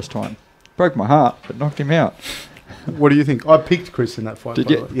out the first time. Broke my heart, but knocked him out. What do you think? I picked Chris in that fight. Did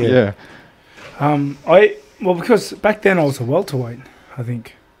you? Yeah. Because back then I was a welterweight, I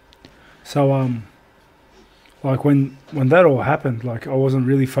think. So, like, when that all happened, like, I wasn't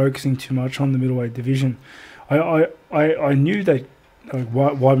really focusing too much on the middleweight division. I knew that, like,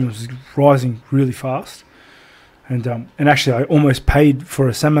 Weidman was rising really fast, and actually I almost paid for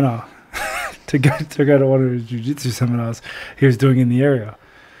a seminar to go to one of his jiu-jitsu seminars he was doing in the area,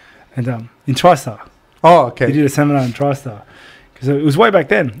 and in TriStar. Oh, okay. He did a seminar in TriStar, because it was way back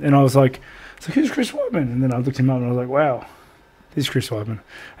then, and I was like, who's Chris Weidman? And then I looked him up and I was like, wow, this is Chris Weidman.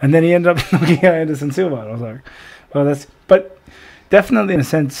 And then he ended up looking at Anderson Silva, and I was like, well, but definitely in a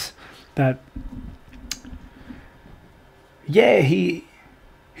sense that, yeah, he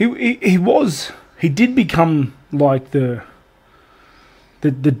did become like the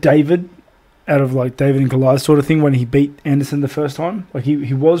David out of, like, David and Goliath sort of thing when he beat Anderson the first time. Like,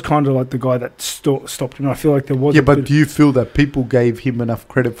 he was kind of like the guy that stopped him. I feel like there was. Yeah, but do you feel that people gave him enough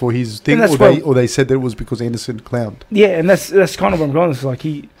credit for his thing, or they said that it was because Anderson clowned? Yeah, and that's kind of what I'm going. It's like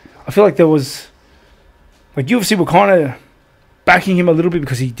I feel like there was, like, UFC were kind of backing him a little bit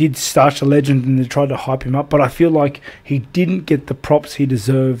because he did start a legend and they tried to hype him up, but I feel like he didn't get the props he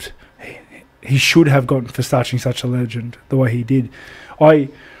deserved. He should have gotten for starting such a legend the way he did. I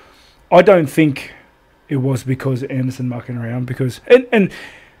don't think it was because Anderson mucking around, because Anderson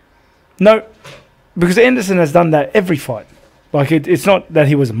has done that every fight. Like, it's not that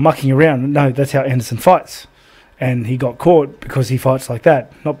he was mucking around. No, that's how Anderson fights. And he got caught because he fights like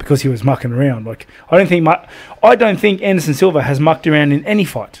that, not because he was mucking around. Like, I don't think Anderson Silva has mucked around in any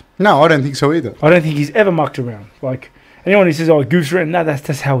fight. No, I don't think so either. I don't think he's ever mucked around. Like, anyone who says, oh, he goofs around, no,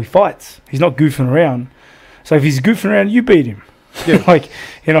 that's how he fights. He's not goofing around. So if he's goofing around, you beat him. Yeah. Like,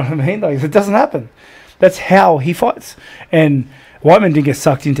 you know what I mean? Like, it doesn't happen. That's how he fights. And Weidman didn't get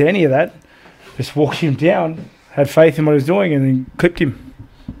sucked into any of that. Just walked him down, had faith in what he was doing, and then clipped him.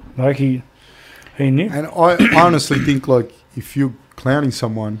 Like, he He knew. And I honestly think, like, if you're clowning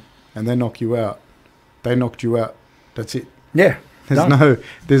someone and they knock you out, they knocked you out. That's it. Yeah.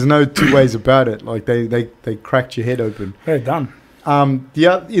 There's no two ways about it. Like, they cracked your head open. They're done. In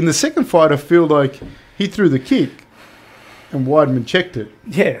the second fight, I feel like he threw the kick and Weidman checked it.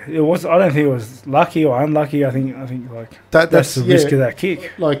 Yeah, it was. I don't think it was lucky or unlucky. I think like that's the risk of that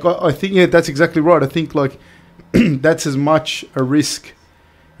kick. Like, I think, that's exactly right. I think, like, that's as much a risk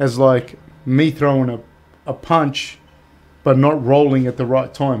as, like, me throwing a punch but not rolling at the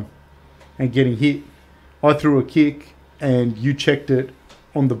right time and getting hit. I threw a kick and you checked it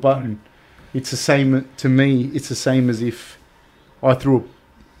on the button. It's the same to me. It's the same as if I threw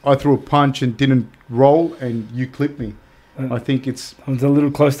a punch and didn't roll and you clipped me. I think it's... I was a little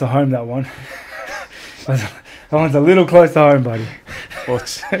close to home, that one. That one's a little close to home, buddy. Well,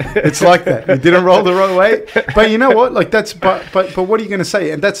 it's like that. You didn't roll the right way. But you know what? Like, that's... But what are you going to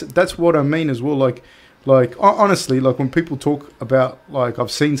say? And that's what I mean as well. Like honestly, like, when people talk about... Like,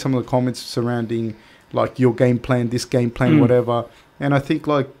 I've seen some of the comments surrounding, like, your game plan, this game plan, whatever. And I think,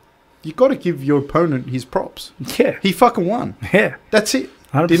 like, you got to give your opponent his props. Yeah. He fucking won. Yeah. That's it.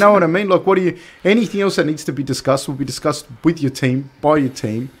 100%. Do you know what I mean? Like, anything else that needs to be discussed will be discussed with your team, by your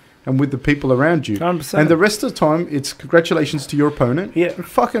team, and with the people around you. 100%. And the rest of the time, it's congratulations to your opponent. Yeah.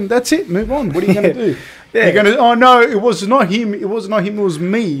 Fucking, that's it. Move on. What are you going to do? Yeah. You're going to, oh no, it was not him. It was not him. It was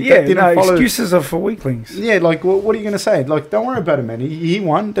me. Yeah, that didn't follow. Excuses are for weaklings. Yeah, like, what are you going to say? Like, don't worry about it, man. He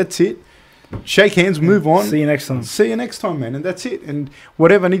won. That's it. Shake hands, move on. See you next time. See you next time, man. And that's it. And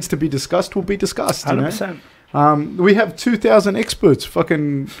whatever needs to be discussed will be discussed. 100%. We have 2,000 experts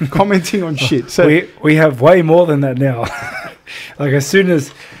fucking commenting on shit. So we have way more than that now. Like, as soon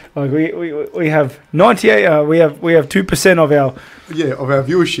as, like, we have 98. We have 2% of our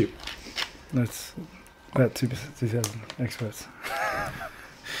viewership. That's about 2%, 2,000 experts.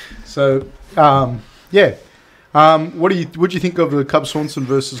 So what do you think of the Cub Swanson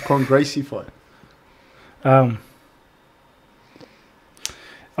versus Con Gracie fight?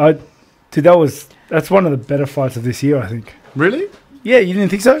 That's one of the better fights of this year, I think. Really? Yeah, you didn't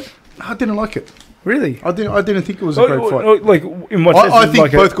think so? I didn't like it. Really? I didn't think it was a great fight. Like, in what sense? I think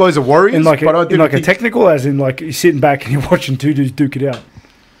like both guys are warriors. In like a technical, as in, like, you're sitting back and you're watching two dudes duke it out.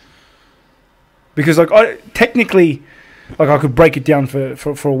 Because, like, I could break it down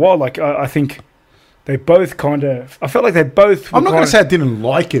for a while. Like, I think they both kind of... I felt like they both... I'm not going to say I didn't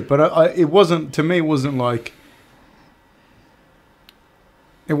like it, but it wasn't... To me, it wasn't like...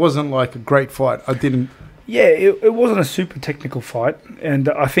 It wasn't like a great fight. I didn't... Yeah, it wasn't a super technical fight. And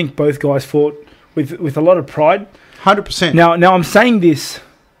I think both guys fought with a lot of pride. 100%. Now I'm saying this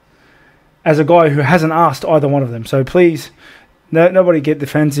as a guy who hasn't asked either one of them. So please, nobody get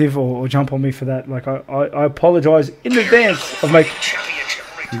defensive or jump on me for that. Like, I apologise in advance of making...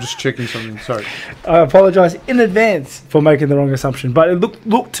 I'm just checking something. Sorry. I apologise in advance for making the wrong assumption. But it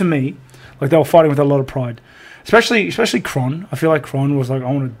looked to me like they were fighting with a lot of pride. Especially Cron. I feel like Cron was like, I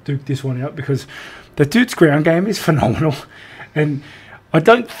want to duke this one out because the dude's ground game is phenomenal. And I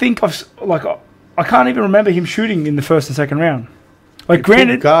don't think I can't even remember him shooting in the first and second round. Like, he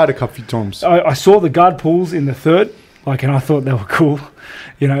granted, guard a couple of times. I saw the guard pulls in the third, like, and I thought they were cool,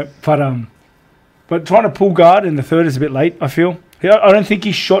 you know. But trying to pull guard in the third is a bit late, I feel. I don't think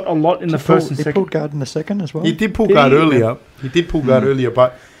he shot a lot in the first and second. He pulled guard in the second as well. He did pull guard earlier. He did pull guard earlier,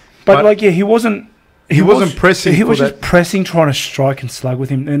 but like, yeah, he wasn't. He wasn't pressing. He was just pressing, trying to strike and slug with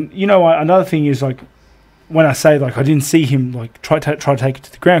him. And you know, another thing is, like, when I say, like, I didn't see him like try to take it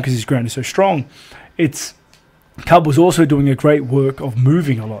to the ground because his ground is so strong. It's Cub was also doing a great work of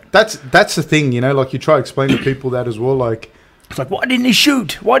moving a lot. That's the thing, you know. Like, you try to explain to people that as well. Like, it's like, why didn't he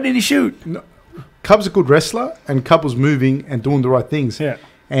shoot? Why didn't he shoot? No, Cub's a good wrestler, and Cub was moving and doing the right things. Yeah,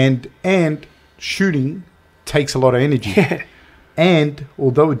 and shooting takes a lot of energy. Yeah, and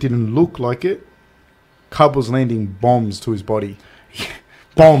although it didn't look like it, Cub was landing bombs to his body.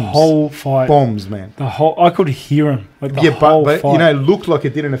 Bombs. The whole fight. Bombs, man. I could hear him. Like, the whole but fight. You know, it looked like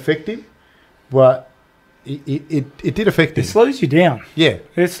it didn't affect him, but it did affect him. It slows you down. Yeah.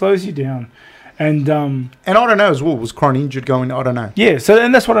 It slows you down. And I don't know as well. Was Cron injured going? I don't know. Yeah. So,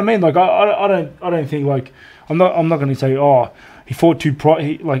 and that's what I mean. Like, I don't think, like, I'm not going to say, oh, he fought too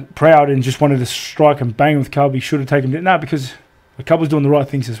proud and just wanted to strike and bang with Cub. He should have taken it. No, because the Cub was doing the right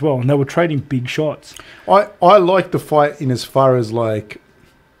things as well, and they were trading big shots. I like the fight in as far as, like,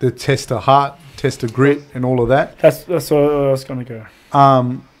 the test of heart, test of grit, and all of that. That's where I was going to go.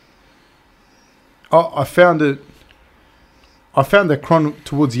 I found that Cron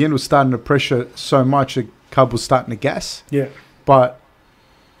towards the end was starting to pressure so much that Cub was starting to gas. Yeah. But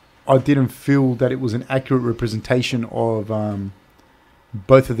I didn't feel that it was an accurate representation of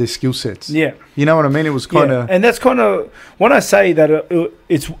both of their skill sets. Yeah. You know what I mean? It was kind of... And that's kind of... When I say that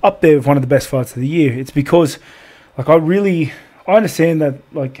it's up there with one of the best fights of the year, it's because, like, I understand that,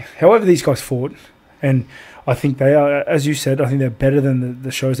 like, however these guys fought, and I think they are, as you said, I think they're better than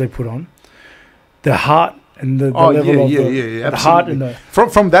the shows they put on. The heart and the level of the heart and the...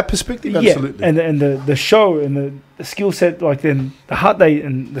 From that perspective, absolutely. And the show and the skill set, like, then the heart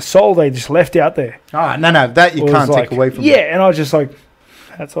and the soul they just left out there. No, that you can't take away from them. Yeah, and I was just like...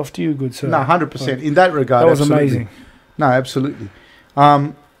 Hats off to you, good sir. No, 100%. In that regard, that was absolutely. amazing. No, absolutely.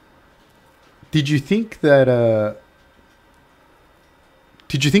 Did you think that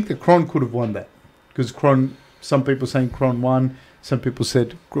Kron could have won that? Because Kron, some people saying Kron won. Some people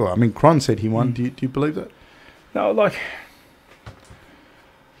said, Kron said he won. Do you believe that? No, like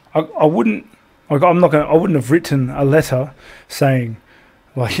I wouldn't. Like I wouldn't have written a letter saying,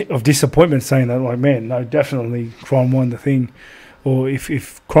 like, of disappointment, saying that, like, man, no, definitely Kron won the thing. Or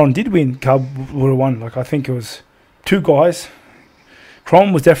if Kron did win, Cub would have won. Like, I think it was two guys.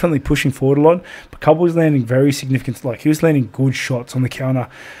 Kron was definitely pushing forward a lot, but Cub was landing very significant. Like, he was landing good shots on the counter.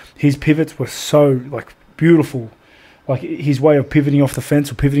 His pivots were so, like, beautiful. Like, his way of pivoting off the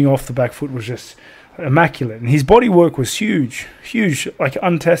fence or pivoting off the back foot was just immaculate. And his body work was huge, like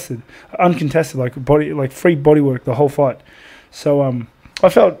uncontested, like free body work the whole fight. So I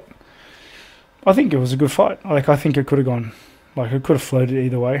think it was a good fight. Like, I think it could have gone. Like, it could have floated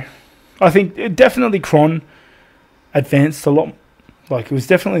either way. I think definitely Kron advanced a lot. Like, it was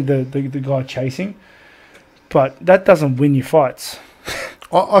definitely the guy chasing. But that doesn't win you fights.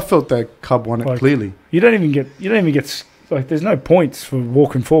 I felt that Cub won it, like, clearly. You don't even get like, there's no points for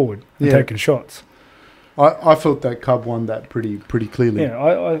walking forward and taking shots. I felt that Cub won that pretty clearly.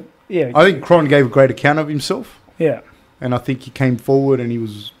 Yeah, I think Kron gave a great account of himself. Yeah. And I think he came forward and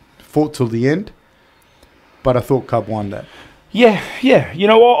he fought till the end. But I thought Cub won that. Yeah. You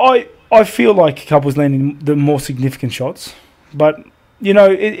know, I feel like Cub was landing the more significant shots, but you know,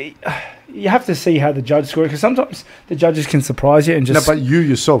 you have to see how the judge scored, because sometimes the judges can surprise you and just. No, but you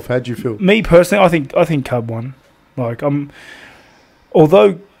yourself, how do you feel? Me personally, I think Cub won. Like,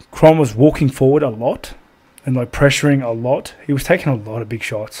 although Kron was walking forward a lot and, like, pressuring a lot, he was taking a lot of big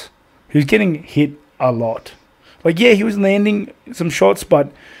shots. He was getting hit a lot. Like, yeah, he was landing some shots,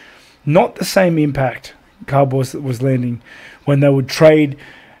 but not the same impact Cub was landing. When they would trade,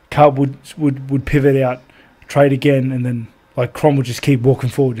 Cub would pivot out, trade again, and then, like, Kron would just keep walking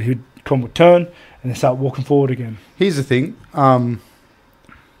forward. Kron would turn and then start walking forward again. Here's the thing.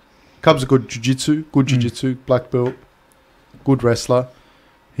 Cub's a good jiu-jitsu, black belt, good wrestler.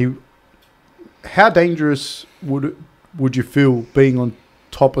 How dangerous would you feel being on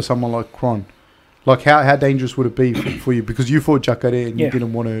top of someone like Kron? Like, how dangerous would it be for you? Because you fought Jacare and you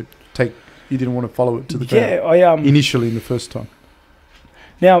didn't want to follow it to the ground. Yeah, initially in the first time.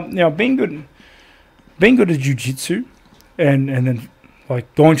 Now being good at jiu-jitsu and then,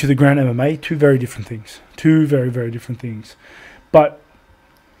 like, going to the ground MMA, two very different things. Two very, very different things. But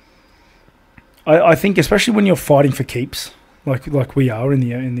I think, especially when you're fighting for keeps, like we are in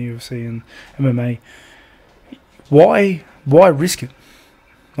the UFC and MMA, why risk it?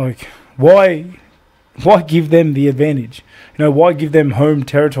 Like, why give them the advantage? You know, why give them home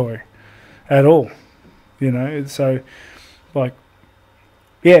territory at all? You know, so, like,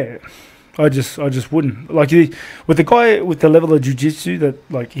 yeah, I just wouldn't. Like, with the guy with the level of jiu-jitsu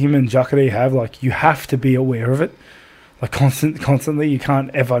that, like, him and Jacare have, like, you have to be aware of it, like, constantly. You can't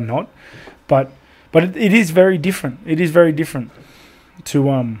ever not. But it is very different. It is very different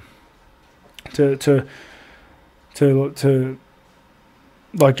to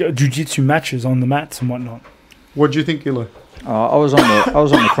like, jiu-jitsu matches on the mats and whatnot. What do you think, Ilo? I was on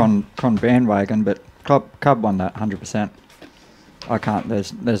the Kron bandwagon, but Cub won that 100%. I can't.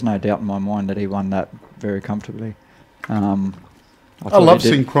 There's no doubt in my mind that he won that very comfortably. I love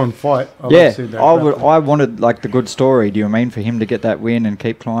seeing Kron fight. I wanted, like, the good story. Do you mean for him to get that win and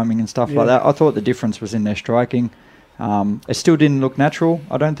keep climbing and stuff like that? I thought the difference was in their striking. It still didn't look natural,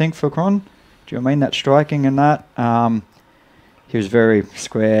 I don't think, for Kron. Do you mean that striking and that? He was very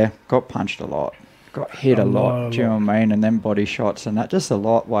square, got punched a lot, got hit a lot. Do you know what I mean? And then body shots and that, just a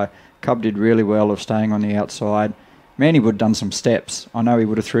lot. Why Cub did really well of staying on the outside. Manny would have done some steps. I know he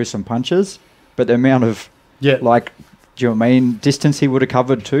would have threw some punches, but the amount of like, do you know what I mean, distance he would have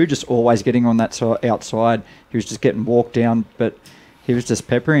covered too, just always getting on that outside. He was just getting walked down, but he was just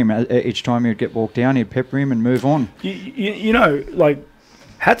peppering him. Each time he would get walked down, he'd pepper him and move on. You know, like,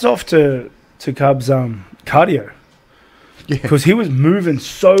 hats off to Cub's cardio. Because he was moving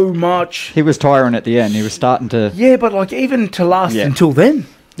so much. He was tiring at the end. He was starting to... Yeah, but, like, even to last until then.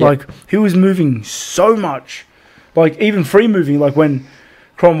 Like, he was moving so much. Like, even free moving, like, when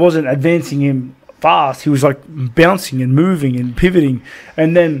Cron wasn't advancing him fast. He was like bouncing and moving and pivoting.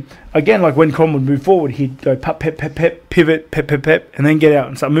 And then again, like when Cron would move forward, he'd go pep, pep, pep, pep, pivot, pep, pep, pep, and then get out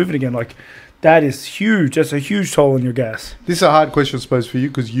and start moving again. Like that is huge. That's a huge toll on your gas. This is a hard question, I suppose, for you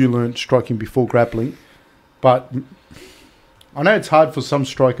because you learned striking before grappling. But I know it's hard for some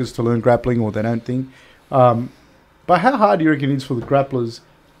strikers to learn grappling or they don't think. But how hard do you reckon it is for the grapplers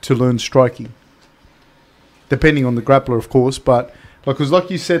to learn striking? Depending on the grappler, of course, but because like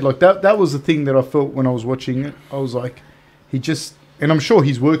you said, like that was the thing that I felt when I was watching it. I was like, and I'm sure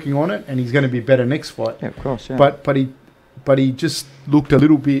he's working on it, and he's going to be better next fight. Yeah, of course. Yeah. But he just looked a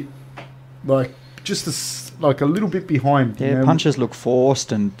little bit like a little bit behind. Yeah, you know? punches look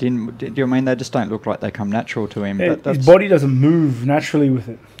forced, and do you mean they just don't look like they come natural to him? His body doesn't move naturally with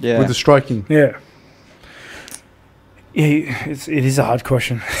it. Yeah, with the striking. Yeah. Yeah, it is a hard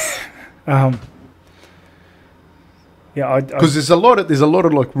question. Yeah, because there's a lot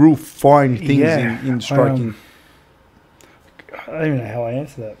of like real fine things in striking. I don't even know how I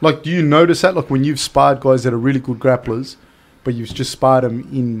answer that. Like, do you notice that? Like when you've sparred guys that are really good grapplers, but you've just sparred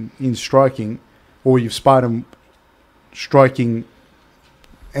them in striking, or you've sparred them striking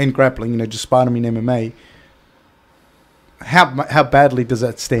and grappling, just sparred them in MMA. How badly does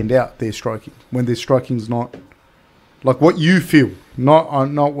that stand out? Their striking when their striking's not like what you feel, not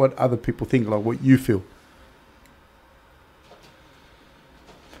what other people think. Like what you feel.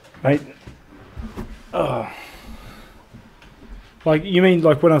 Mate, like you mean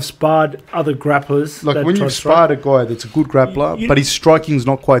like when I've sparred other grapplers? Like when you've sparred a guy that's a good grappler, but his striking's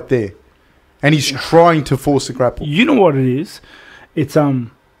not quite there, and he's trying to force a grapple. You know what it is? It's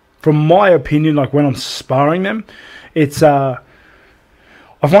from my opinion, like when I'm sparring them, it's I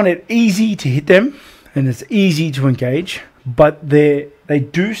find it easy to hit them and it's easy to engage, but they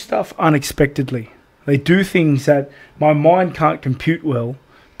do stuff unexpectedly. They do things that my mind can't compute well.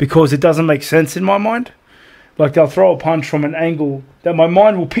 Because it doesn't make sense in my mind. Like they'll throw a punch from an angle that my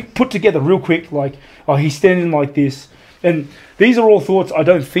mind will put together real quick. Like, oh, he's standing like this. And these are all thoughts I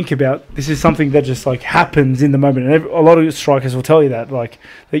don't think about. This is something that just like happens in the moment. And a lot of strikers will tell you that. Like,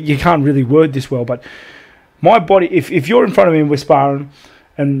 that you can't really word this well. But my body, if you're in front of me and we're sparring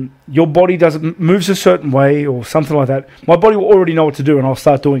and your body moves a certain way or something like that, my body will already know what to do and I'll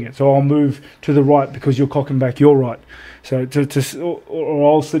start doing it. So I'll move to the right because you're cocking back your right. So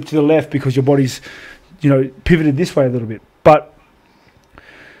or I'll slip to the left because your body's, pivoted this way a little bit. But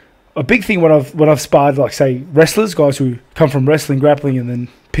a big thing when I've sparred, like say wrestlers, guys who come from wrestling, grappling, and then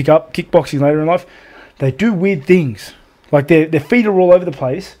pick up kickboxing later in life, they do weird things. Like their feet are all over the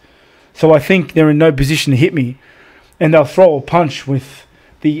place, so I think they're in no position to hit me, and they'll throw a punch with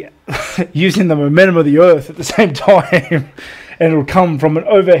the using the momentum of the earth at the same time, and it'll come from an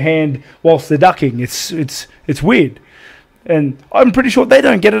overhand whilst they're ducking. It's weird. And I'm pretty sure they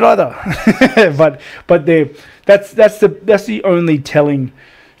don't get it either. but that's the only telling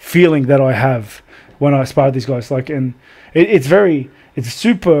feeling that I have when I spar these guys. Like, and it's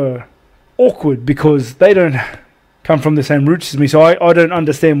super awkward because they don't come from the same roots as me. So I don't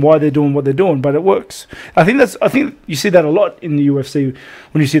understand why they're doing what they're doing, but it works. I think you see that a lot in the UFC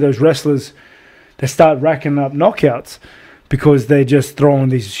when you see those wrestlers. They start racking up knockouts because they're just throwing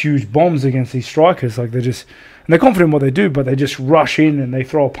these huge bombs against these strikers. Like they're confident in what they do, but they just rush in and they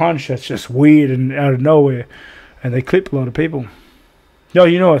throw a punch that's just weird and out of nowhere, and they clip a lot of people.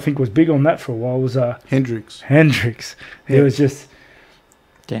 I think was big on that for a while was Hendricks. It was just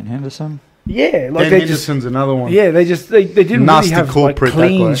Dan Henderson. Yeah, like Dan Henderson's another one. Yeah, they didn't really have like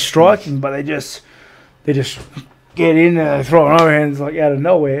clean striking, but they just get in there, they throw an overhand like out of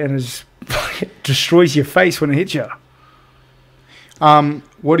nowhere, and it just destroys your face when it hits you.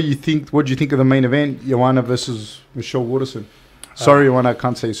 What do you think? What do you think of the main event, Joanna versus Michelle Waterson? Sorry, Joanna, I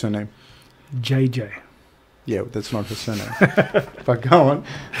can't say your surname. JJ. Yeah, that's not her surname. But go on.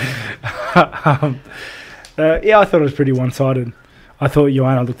 I thought it was pretty one-sided. I thought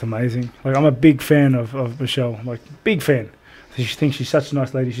Joanna looked amazing. Like I'm a big fan of Michelle. Like big fan. She thinks she's such a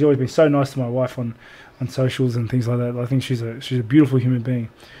nice lady. She's always been so nice to my wife on socials and things like that. I think she's a beautiful human being.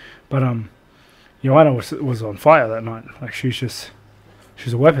 But Joanna was on fire that night. Like she's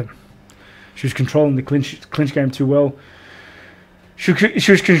a weapon. She was controlling the clinch game too well. She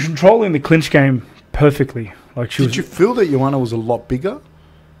was controlling the clinch game perfectly. Like Did you feel that Joanna was a lot bigger?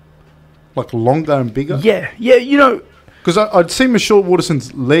 Like longer and bigger? Yeah. Because I'd see Michelle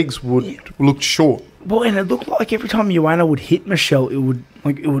Waterson's legs look short. Well, and it looked like every time Joanna would hit Michelle, it would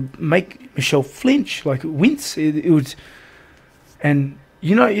make Michelle flinch, like wince. It would, and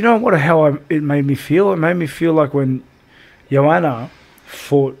it made me feel. It made me feel like when Joanna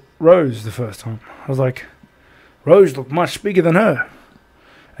fought Rose the first time. I was like, Rose looked much bigger than her.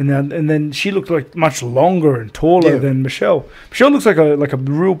 And then she looked like much longer and taller Yeah. than Michelle. Michelle looks like a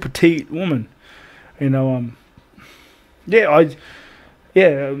real petite woman.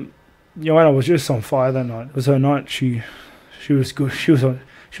 Joanna was just on fire that night. It was her night. She was good. She was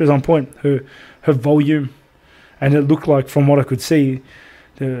on point. Her volume, and it looked like, from what I could see,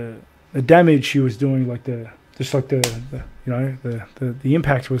 the damage she was doing, like the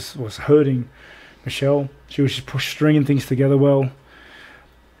impact was hurting Michelle. She was just stringing things together well,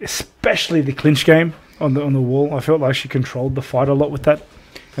 especially the clinch game on the wall. I felt like she controlled the fight a lot with that.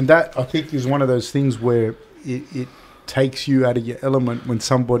 And that, I think, is one of those things where it takes you out of your element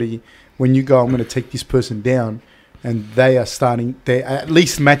when you go, I'm going to take this person down, and they're at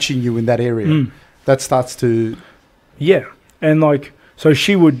least matching you in that area. That starts to... Yeah. And, so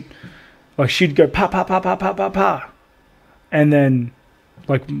she would, she'd go pa, pa, pa, pa, pa, pa, pa, and then,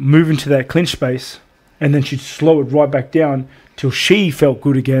 move into that clinch space, and then she'd slow it right back down till she felt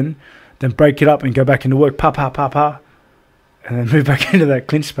good again, then break it up and go back into work, pa, pa, pa, pa, and then move back into that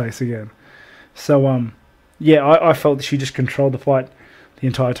clinch space again. So, I felt that she just controlled the fight the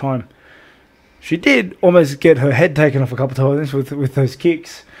entire time. She did almost get her head taken off a couple of times with those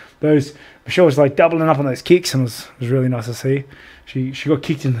kicks. Michelle was doubling up on those kicks, and it was really nice to see. She got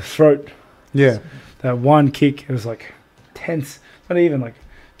kicked in the throat. Yeah. That one kick, it was tense, not even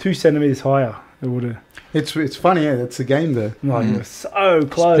 2 centimeters higher. It would have. It's funny, yeah. That's the game there. It was so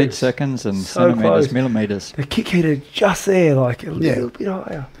close. Split seconds and So centimeters, close. millimeters. The kick hit her just there, a little bit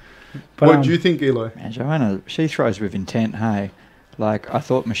higher. But, What do you think, Eli? Man, Joanna, she throws with intent, hey. I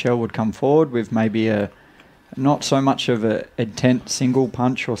thought Michelle would come forward with maybe not so much of a intent single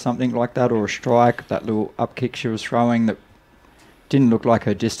punch or something like that, or a strike, that little up kick she was throwing that didn't look like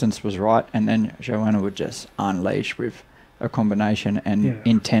her distance was right, and then Joanna would just unleash with a combination and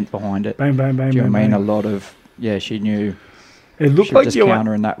intent behind it. Bang, bang, bang, Do you bang, know what I mean? bang. A lot of, she knew It looked she was like just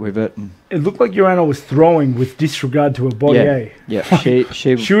countering that with it. And It looked like Joanna was throwing with disregard to her body, eh? yeah,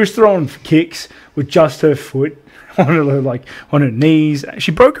 she was throwing kicks with just her foot on her knees.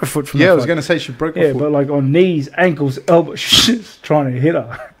 She broke her foot from Yeah, the I was fight. going to say she broke her Yeah, foot. but on knees, ankles, elbows, she's just trying to hit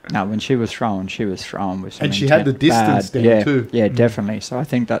her. No, when she was throwing with some And she had the distance there too. Yeah, definitely. So I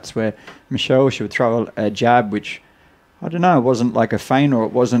think that's where Michelle, she would throw a jab, which, I don't know, it wasn't like a feint, or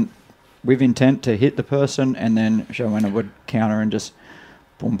it wasn't with intent to hit the person, and then Joanna would counter and just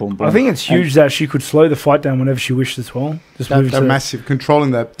boom, boom, boom. I think it's huge that she could slow the fight down whenever she wished as well. They're massive,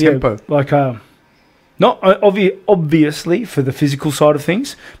 controlling that tempo. Not obviously for the physical side of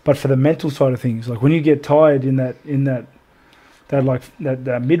things, but for the mental side of things. When you get tired in that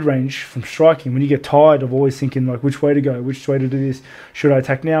mid range from striking, when you get tired of always thinking which way to go, which way to do this, should I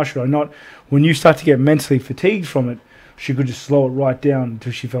attack now, should I not? When you start to get mentally fatigued from it, she could just slow it right down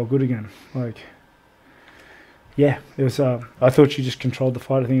until she felt good again. It was. I thought she just controlled the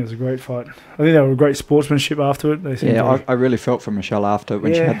fight. I think it was a great fight. I think they were great sportsmanship after it. I really felt for Michelle after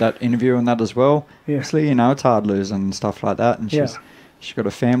when she had that interview and that as well. Yeah. Obviously, it's hard losing and stuff like that. And she's got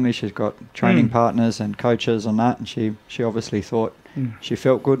a family. She's got training partners and coaches and that. And she obviously thought she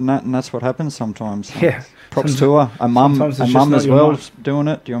felt good in that. And that's what happens sometimes. So Yeah. props to her. A mum sometimes it's just not as your well night. doing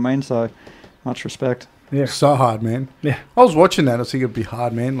it. Do you know what I mean? So much respect. Yeah. So hard, man. Yeah. I was watching that. I was thinking it'd be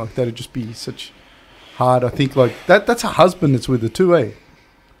hard, man. That'd just be such hard. I think that's a husband that's with her too, eh?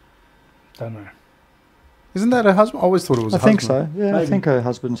 Don't know. Isn't that a husband? I always thought it was I a think husband. so. Yeah, I Maybe. think her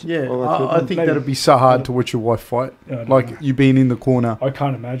husband's. Yeah, all I think Maybe. that'd be so hard to watch your wife fight. Yeah, I don't know. You being in the corner. I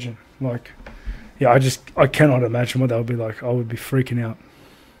can't imagine. I cannot imagine what that would be like. I would be freaking out.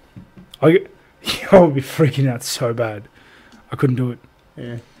 I would be freaking out so bad. I couldn't do it.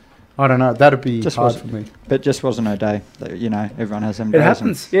 Yeah. I don't know. That'd be Just hard wasn't- for me. But just wasn't her day. Everyone has them It days.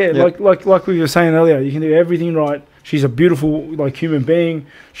 happens. Yeah, Yep. like we were saying earlier, you can do everything right. She's a beautiful human being.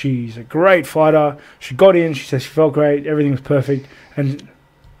 She's a great fighter. She got in. She said she felt great. Everything was perfect. And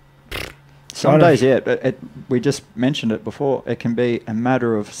Some I don't- days, we just mentioned it before. It can be a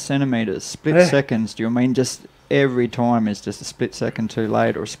matter of centimeters, split Yeah. seconds. Do you mean just every time is just a split second too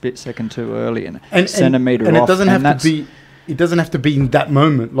late or a split second too early and centimeter and off? it doesn't have that's- to be. It doesn't have to be in that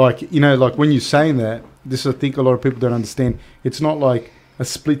moment. When you're saying that, this I think a lot of people don't understand. It's not like a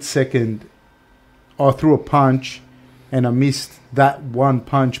split second. I threw a punch, and I missed that one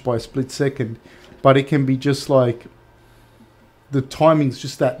punch by a split second, but it can be just the timing's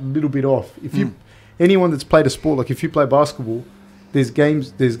just that little bit off. If you anyone that's played a sport, if you play basketball, there's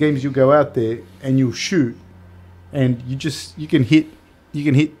games you go out there and you'll shoot, and you can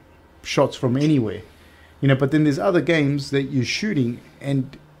hit shots from anywhere. But then there's other games that you're shooting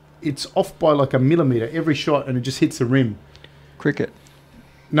and it's off by a millimeter every shot, and it just hits the rim. Cricket.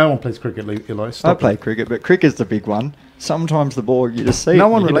 No one plays cricket, Eli. I Stop play it. cricket, but cricket's the big one. sometimes the ball, you just see No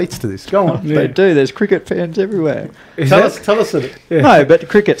it, one you hit it. relates to this. Go on. Yeah. They do. There's cricket fans everywhere. Tell us it. Yeah. No, but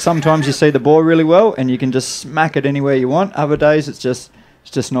cricket, sometimes you see the ball really well and you can just smack it anywhere you want. Other days it's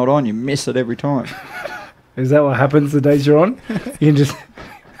just not on. You miss it every time. Is that what happens the days you're on? You can just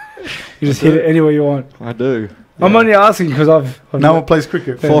hit it anywhere you want. I do. I'm only asking because I've No one plays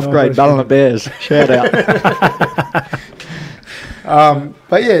cricket. Yeah. Fourth no, grade, that's Ballina Bears. Shout out.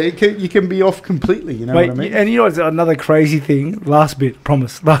 But yeah, you can be off completely. You know Wait, what I mean? and you know what's another crazy thing? Last bit,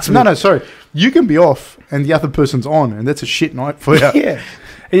 promise. Last bit. No, sorry. You can be off and the other person's on, and that's a shit night for you. Yeah.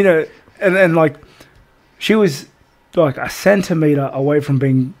 You know, and like, she was like a centimetre away from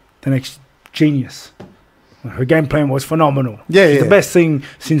being the next genius. Her game plan was phenomenal. Yeah, She's yeah. the best thing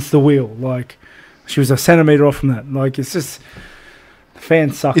since the wheel. Like, she was a centimetre off from that. Like, it's just, the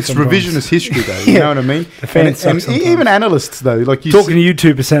fans suck It's sometimes. revisionist history, though. You Yeah. know what I mean? The fans and suck sometimes. even analysts, though, like you Talking to you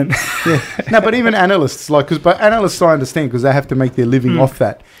 2%. yeah. No, but even analysts, but analysts I understand because they have to make their living off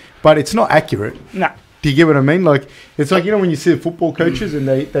that. But it's not accurate. Nah. Do you get what I mean? Like, it's like, you know, when you see the football coaches and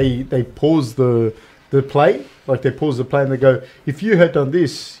they pause the play, like they pause the play and they go, if you had done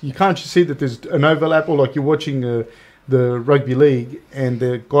this, you can't just see that there's an overlap, or like you're watching the rugby league and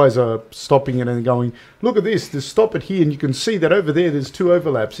the guys are stopping it and going, look at this, there's stop it here, and you can see that over there there's two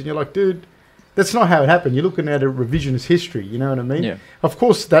overlaps, and you're like, dude, that's not how it happened. You're looking at a revisionist history, you know what I mean? Yeah. Of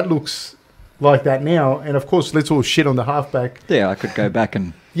course that looks like that now, and of course let's all shit on the halfback. Yeah, I could go back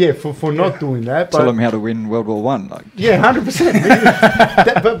and For not doing that. tell But them how to win World War One. Like, yeah,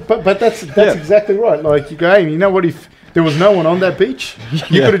 100%. But that's exactly right. Like you go, hey, you know what? If there was no one on that beach,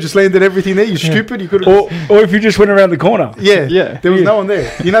 you could have just landed everything there. You're stupid. You could have. or if you just went around the corner. Yeah. There was no one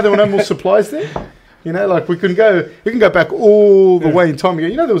there. You know, there were no more supplies there. You know, like we can go back all the way in time.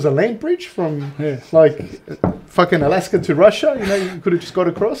 You know, there was a land bridge from like fucking Alaska to Russia. You know, you could have just got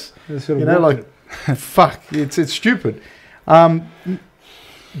across. You know, like fuck, it's stupid.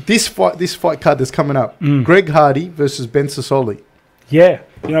 This fight card that's coming up, Greg Hardy versus Ben Sassoli. Yeah.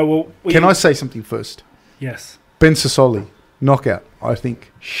 You know, well... Can I say something first? Yes. Ben Sassoli, knockout, I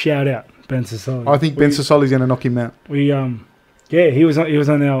think. Shout out, Ben Sassoli. I think Ben Sassoli's going to knock him out. He was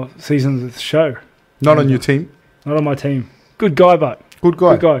on our season of the show. Not on your team. Not on my team. Good guy, but... Good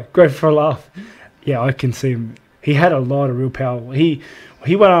guy. Good guy. Great for a laugh. Yeah, I can see him. He had a lot of real power. He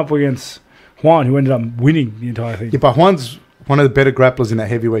went up against Juan, who ended up winning the entire thing. Yeah, but Juan's one of the better grapplers in that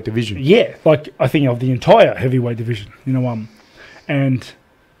heavyweight division. Yeah, like I think of the entire heavyweight division, you know, and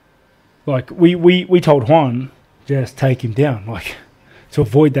like we told Juan just take him down, like to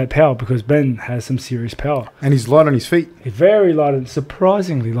avoid that power because Ben has some serious power. And he's light on his feet. He's very light and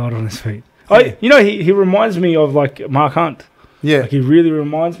surprisingly light on his feet. Yeah. He reminds me of like Mark Hunt. Yeah. Like he really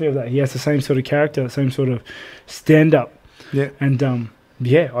reminds me of that. He has the same sort of character, same sort of stand up. Yeah. And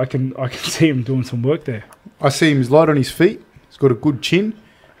I can see him doing some work there. I see him, he's light on his feet. He's got a good chin.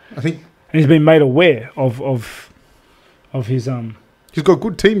 I think. And he's been made aware of his He's got a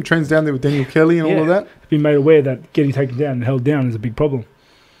good team. Trains down there with Daniel Kelly and all of that. He's been made aware that getting taken down and held down is a big problem.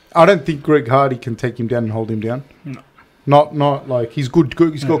 I don't think Greg Hardy can take him down and hold him down. No. Not like he's good.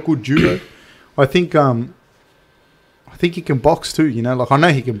 He's got good judo. I think he can box too. You know, like I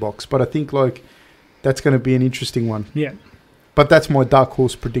know he can box, but I think like that's going to be an interesting one. Yeah. But that's my dark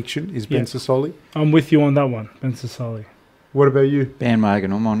horse prediction is Ben Sassoli. I'm with you on that one, Ben Sassoli. What about you?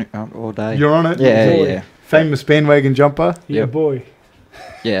 bandwagon, I'm on it all day. You're on it? Yeah. Famous bandwagon jumper. Yeah, Yep. boy.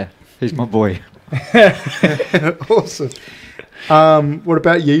 Yeah, he's my boy. Awesome. What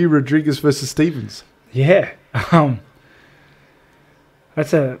about Yair Rodriguez versus Stevens? Yeah.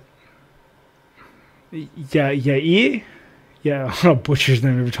 That's a... Yair? Yeah, I'm going to butcher his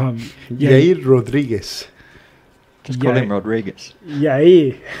name every time. Yair Rodriguez. Just call him Rodriguez.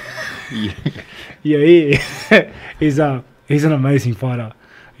 Yair. Yeah. Yair. He's an amazing fighter.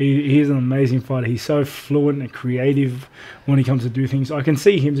 He is an amazing fighter. He's so fluent and creative when he comes to do things. I can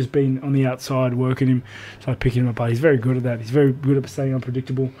see him just being on the outside, working him, like picking him apart. He's very good at that. He's very good at staying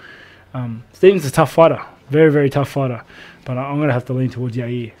unpredictable. Stevens is a tough fighter. Very, very tough fighter. But I'm going to have to lean towards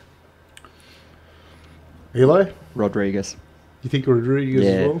Yair. Eli? Rodriguez. You think Rodriguez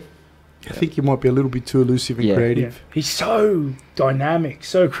as well? I think he might be a little bit too elusive and creative. Yeah. He's so dynamic,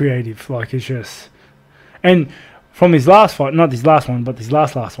 so creative. Like, it's just... And from his last fight, not his last one, but his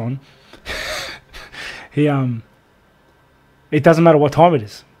last one, he it doesn't matter what time it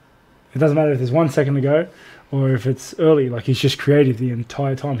is. It doesn't matter if there's 1 second to go or if it's early. Like, he's just creative the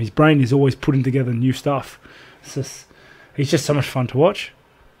entire time. His brain is always putting together new stuff. He's just so much fun to watch.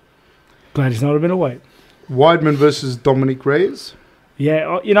 Glad he's not a bit of weight. Weidman versus Dominic Reyes.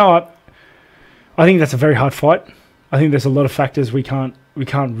 Yeah, you know what? I think that's a very hard fight. I think there's a lot of factors we can't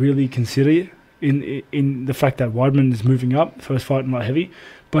really consider in the fact that Weidman is moving up, first fight in light heavy.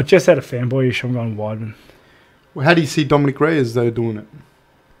 But just out of fanboyish, I'm going Weidman. Well, how do you see Dominic Reyes though doing it?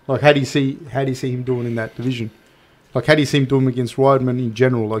 Like, how do you see him doing in that division? Like, how do you see him doing against Weidman in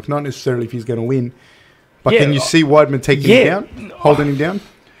general? Like, not necessarily if he's going to win, but can you see Weidman taking him down, holding him down?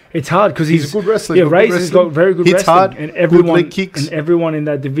 It's hard because he's a good wrestler. Yeah, Reyes has got very good hits wrestling, hard, and good leg kicks. and everyone in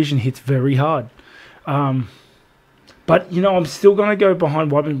that division hits very hard. But I'm still going to go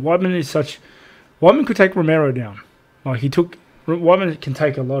behind Weidman. Weidman could take Romero down. Like Weidman can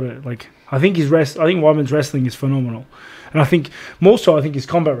take a lot of I think Weidman's wrestling is phenomenal, and I think his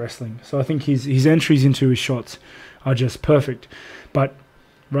combat wrestling. So I think his entries into his shots are just perfect. But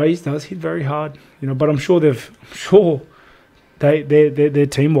Reyes does hit very hard, But I'm sure their team,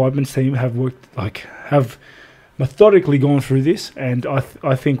 Weidman's team, have methodically gone through this, and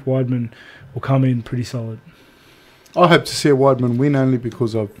I think Weidman will come in pretty solid. I hope to see a Weidman win only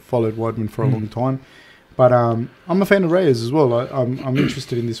because I've followed Weidman for a long time. But I'm a fan of Reyes as well. I'm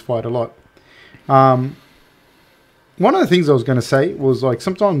interested in this fight a lot. One of the things I was going to say was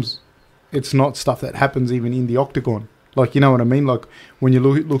sometimes it's not stuff that happens even in the octagon. You know what I mean? Like when you're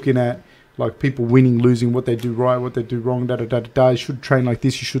looking at people winning, losing, what they do right, what they do wrong, you should train like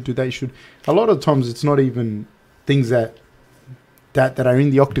this, you should do that, A lot of times it's not even things that are in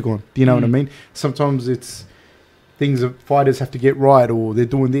the octagon. Do you know what I mean? Sometimes it's things that fighters have to get right, or they're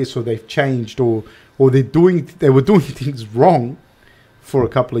doing this, or they've changed, or they were doing things wrong for a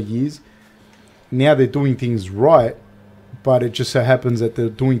couple of years. Now they're doing things right, but it just so happens that the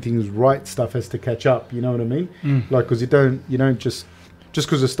doing things right stuff has to catch up. You know what I mean? Because you don't just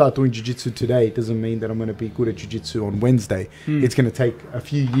because I start doing jiu-jitsu today doesn't mean that I'm going to be good at jiu-jitsu on Wednesday. It's going to take a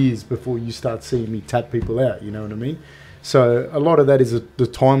few years before you start seeing me tap people out. You know what I mean? So a lot of that is the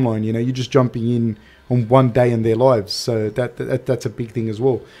timeline. You're just jumping in on one day in their lives. So that's a big thing as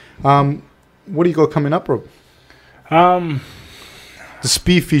well. What do you got coming up, Rob? The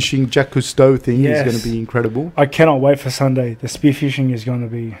spearfishing Jacques Cousteau thing is going to be incredible. I cannot wait for Sunday. The spearfishing is going to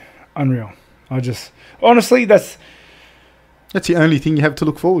be unreal. Honestly, that's the only thing you have to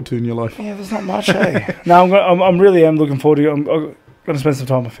look forward to in your life. Yeah, there's not much, hey. No, I'm really looking forward to it. I'm going to spend some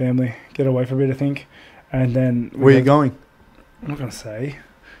time with family, get away for a bit, I think. And then... Where are you going? I'm not going to say.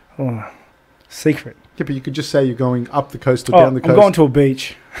 Secret. Yeah, but you could just say you're going up the coast or down the coast. I'm going to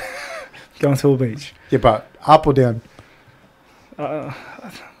a beach. Yeah, but up or down? I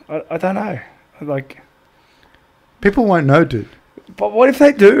don't know. People won't know, dude. But what if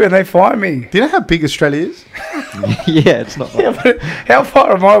they do and they find me? Do you know how big Australia is? Yeah, it's not. But how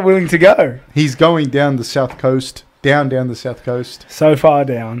far am I willing to go? He's going down the south coast, down the south coast. So far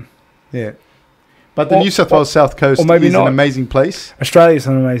down. Yeah. But the New South Wales South Coast is an amazing place. Australia's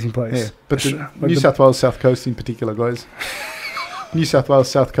an amazing place. Yeah, but the New South Wales South Coast in particular, guys. New South Wales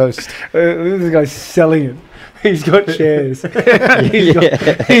South Coast. This guy's selling it. He's got shares.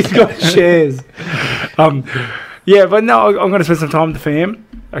 He's got shares. Yeah, but no, I'm going to spend some time with the fam.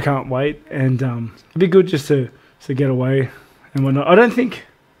 I can't wait, and it'd be good just to get away and whatnot. I don't think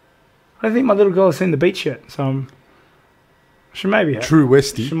my little girl has seen the beach yet, so she maybe have. True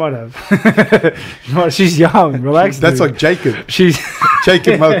Westie. She might have. She's young. Relax. That's like Jacob.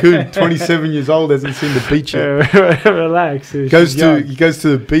 Jacob Malkoon, 27 years old, hasn't seen the beach yet. Relax. He goes to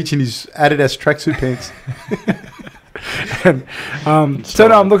the beach in his Adidas tracksuit pants. So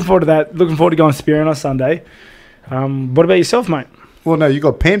no, I'm looking forward to that. Looking forward to going spearing on Sunday. What about yourself, mate? Well, no, you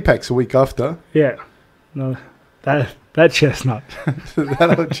got Pan Packs a week after. Yeah. No, that chestnut.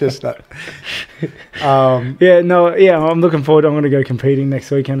 That old chestnut. I'm looking forward. I'm going to go competing next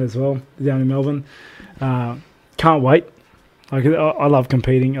weekend as well down in Melbourne. Can't wait. I love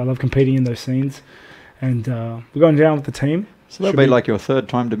competing. I love competing in those scenes. And we're going down with the team. So that'll be like your third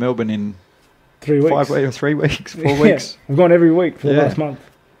time to Melbourne in 3 weeks. 5 weeks or 3 weeks, 4 weeks. We've gone every week for the last month.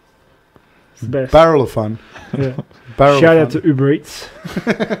 It's the best. Barrel of fun. Yeah. Shout out to Uber Eats.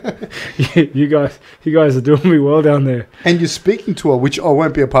 you guys are doing me well down there. And you're speaking to her, which I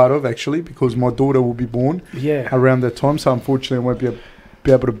won't be a part of actually, because my daughter will be born around that time. So unfortunately, I won't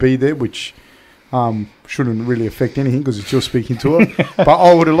be able to be there, which shouldn't really affect anything because it's you're speaking to her. But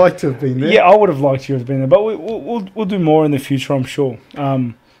I would have liked to have been there. Yeah, I would have liked you to have been there. But we'll do more in the future, I'm sure.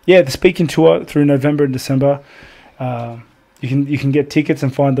 The speaking tour through November and December. You can get tickets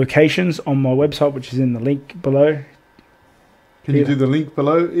and find locations on my website, which is in the link below. Can you do the link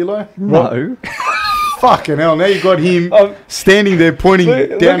below, Eli? No. Fucking hell, now you got him standing there pointing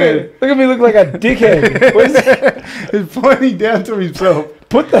down Look at me look like a dickhead. He's pointing down to himself.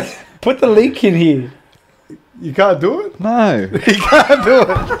 Put the link in here. You can't do it? No. You can't do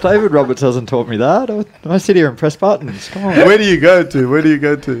it. David Roberts hasn't taught me that. I sit here and press buttons. Come on. Where do you go to?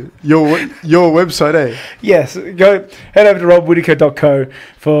 Your website, eh? Yes, go head over to robwhitaker.co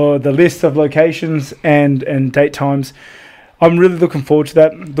for the list of locations and date times. I'm really looking forward to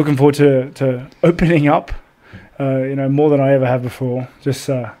that. Looking forward to opening up, more than I ever have before. Just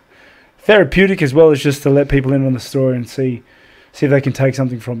therapeutic as well as just to let people in on the story and see if they can take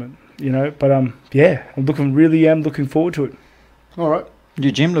something from it. But I'm looking forward to it. All right.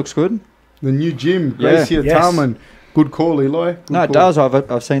 Your gym looks good. The new gym, Yeah. Gracie Ataman. Good call, Eli. Good No, it call. does.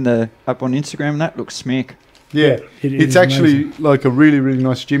 I've seen the up on Instagram. And that looks smick. Yeah, It it's is actually amazing. like a really, really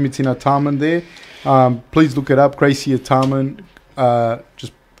nice gym. It's in Ataman there. Please look it up, Gracie Ataman.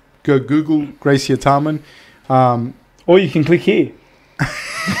 Just go Google Gracie Ataman. Or you can click here.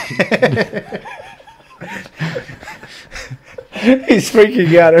 He's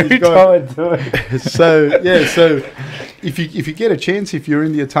freaking out every He's time I do it. So if you get a chance, if you're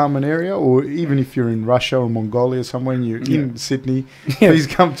in the Ataman area, or even if you're in Russia or Mongolia somewhere and you're in Sydney, please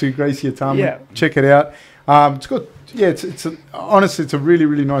come to Gracie Ataman. Yeah. Check it out. Honestly, it's a really,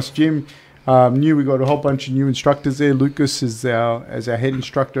 really nice gym. We got a whole bunch of new instructors there. Lucas is our head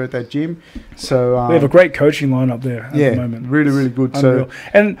instructor at that gym. So We have a great coaching lineup there at the moment. really, really good. Unreal.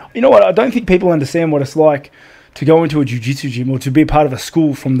 And you know what? I don't think people understand what it's like to go into a jiu-jitsu gym or to be part of a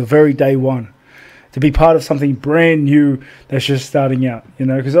school from the very day one. To be part of something brand new that's just starting out,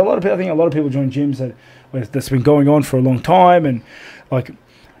 because I think a lot of people join gyms that's been going on for a long time, and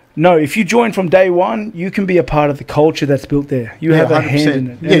no, if you join from day one, you can be a part of the culture that's built there. You have a hand in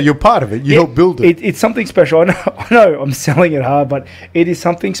it. Yeah, you're part of it. You help build it. It's something special. I know I'm selling it hard, but it is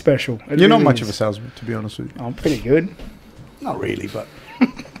something special. You're not much of a salesman, to be honest with you. I'm pretty good. Not really, but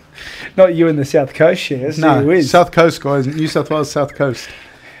Not you in the South Coast shares. no. South Coast guys, New South Wales South Coast.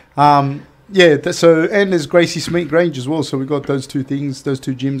 And there's Gracie Smith Grange as well. So we got those two things. Those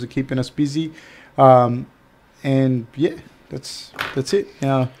two gyms are keeping us busy. That's it.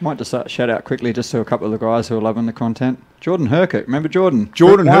 Might just shout out quickly just to a couple of the guys who are loving the content. Jordan Hercock. Remember Jordan?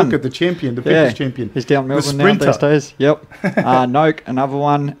 Jordan Group one. Hercock, the champion, the people's champion. He's down Melbourne now sprinter. these days. Yep. Noak, another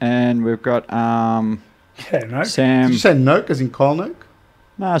one. And we've got No. Sam. Did you say Noak as in Kyle Noak?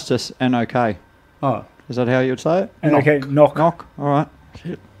 No, it's just N-O-K. Oh. Is that how you would say it? And okay, knock. Knock. All right.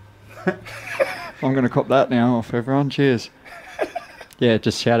 Shit. I'm going to cop that now off everyone. Cheers. Yeah,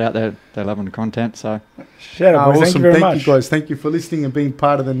 just shout out they're loving the content. So Shout out, boys. awesome. Thank you very Thank much. you guys. Thank you for listening and being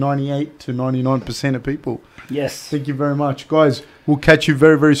part of the 98 to 99% of people. Yes. Thank you very much. Guys, we'll catch you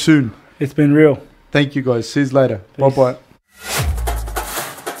very, very soon. It's been real. Thank you guys. See you later. Peace. Bye-bye.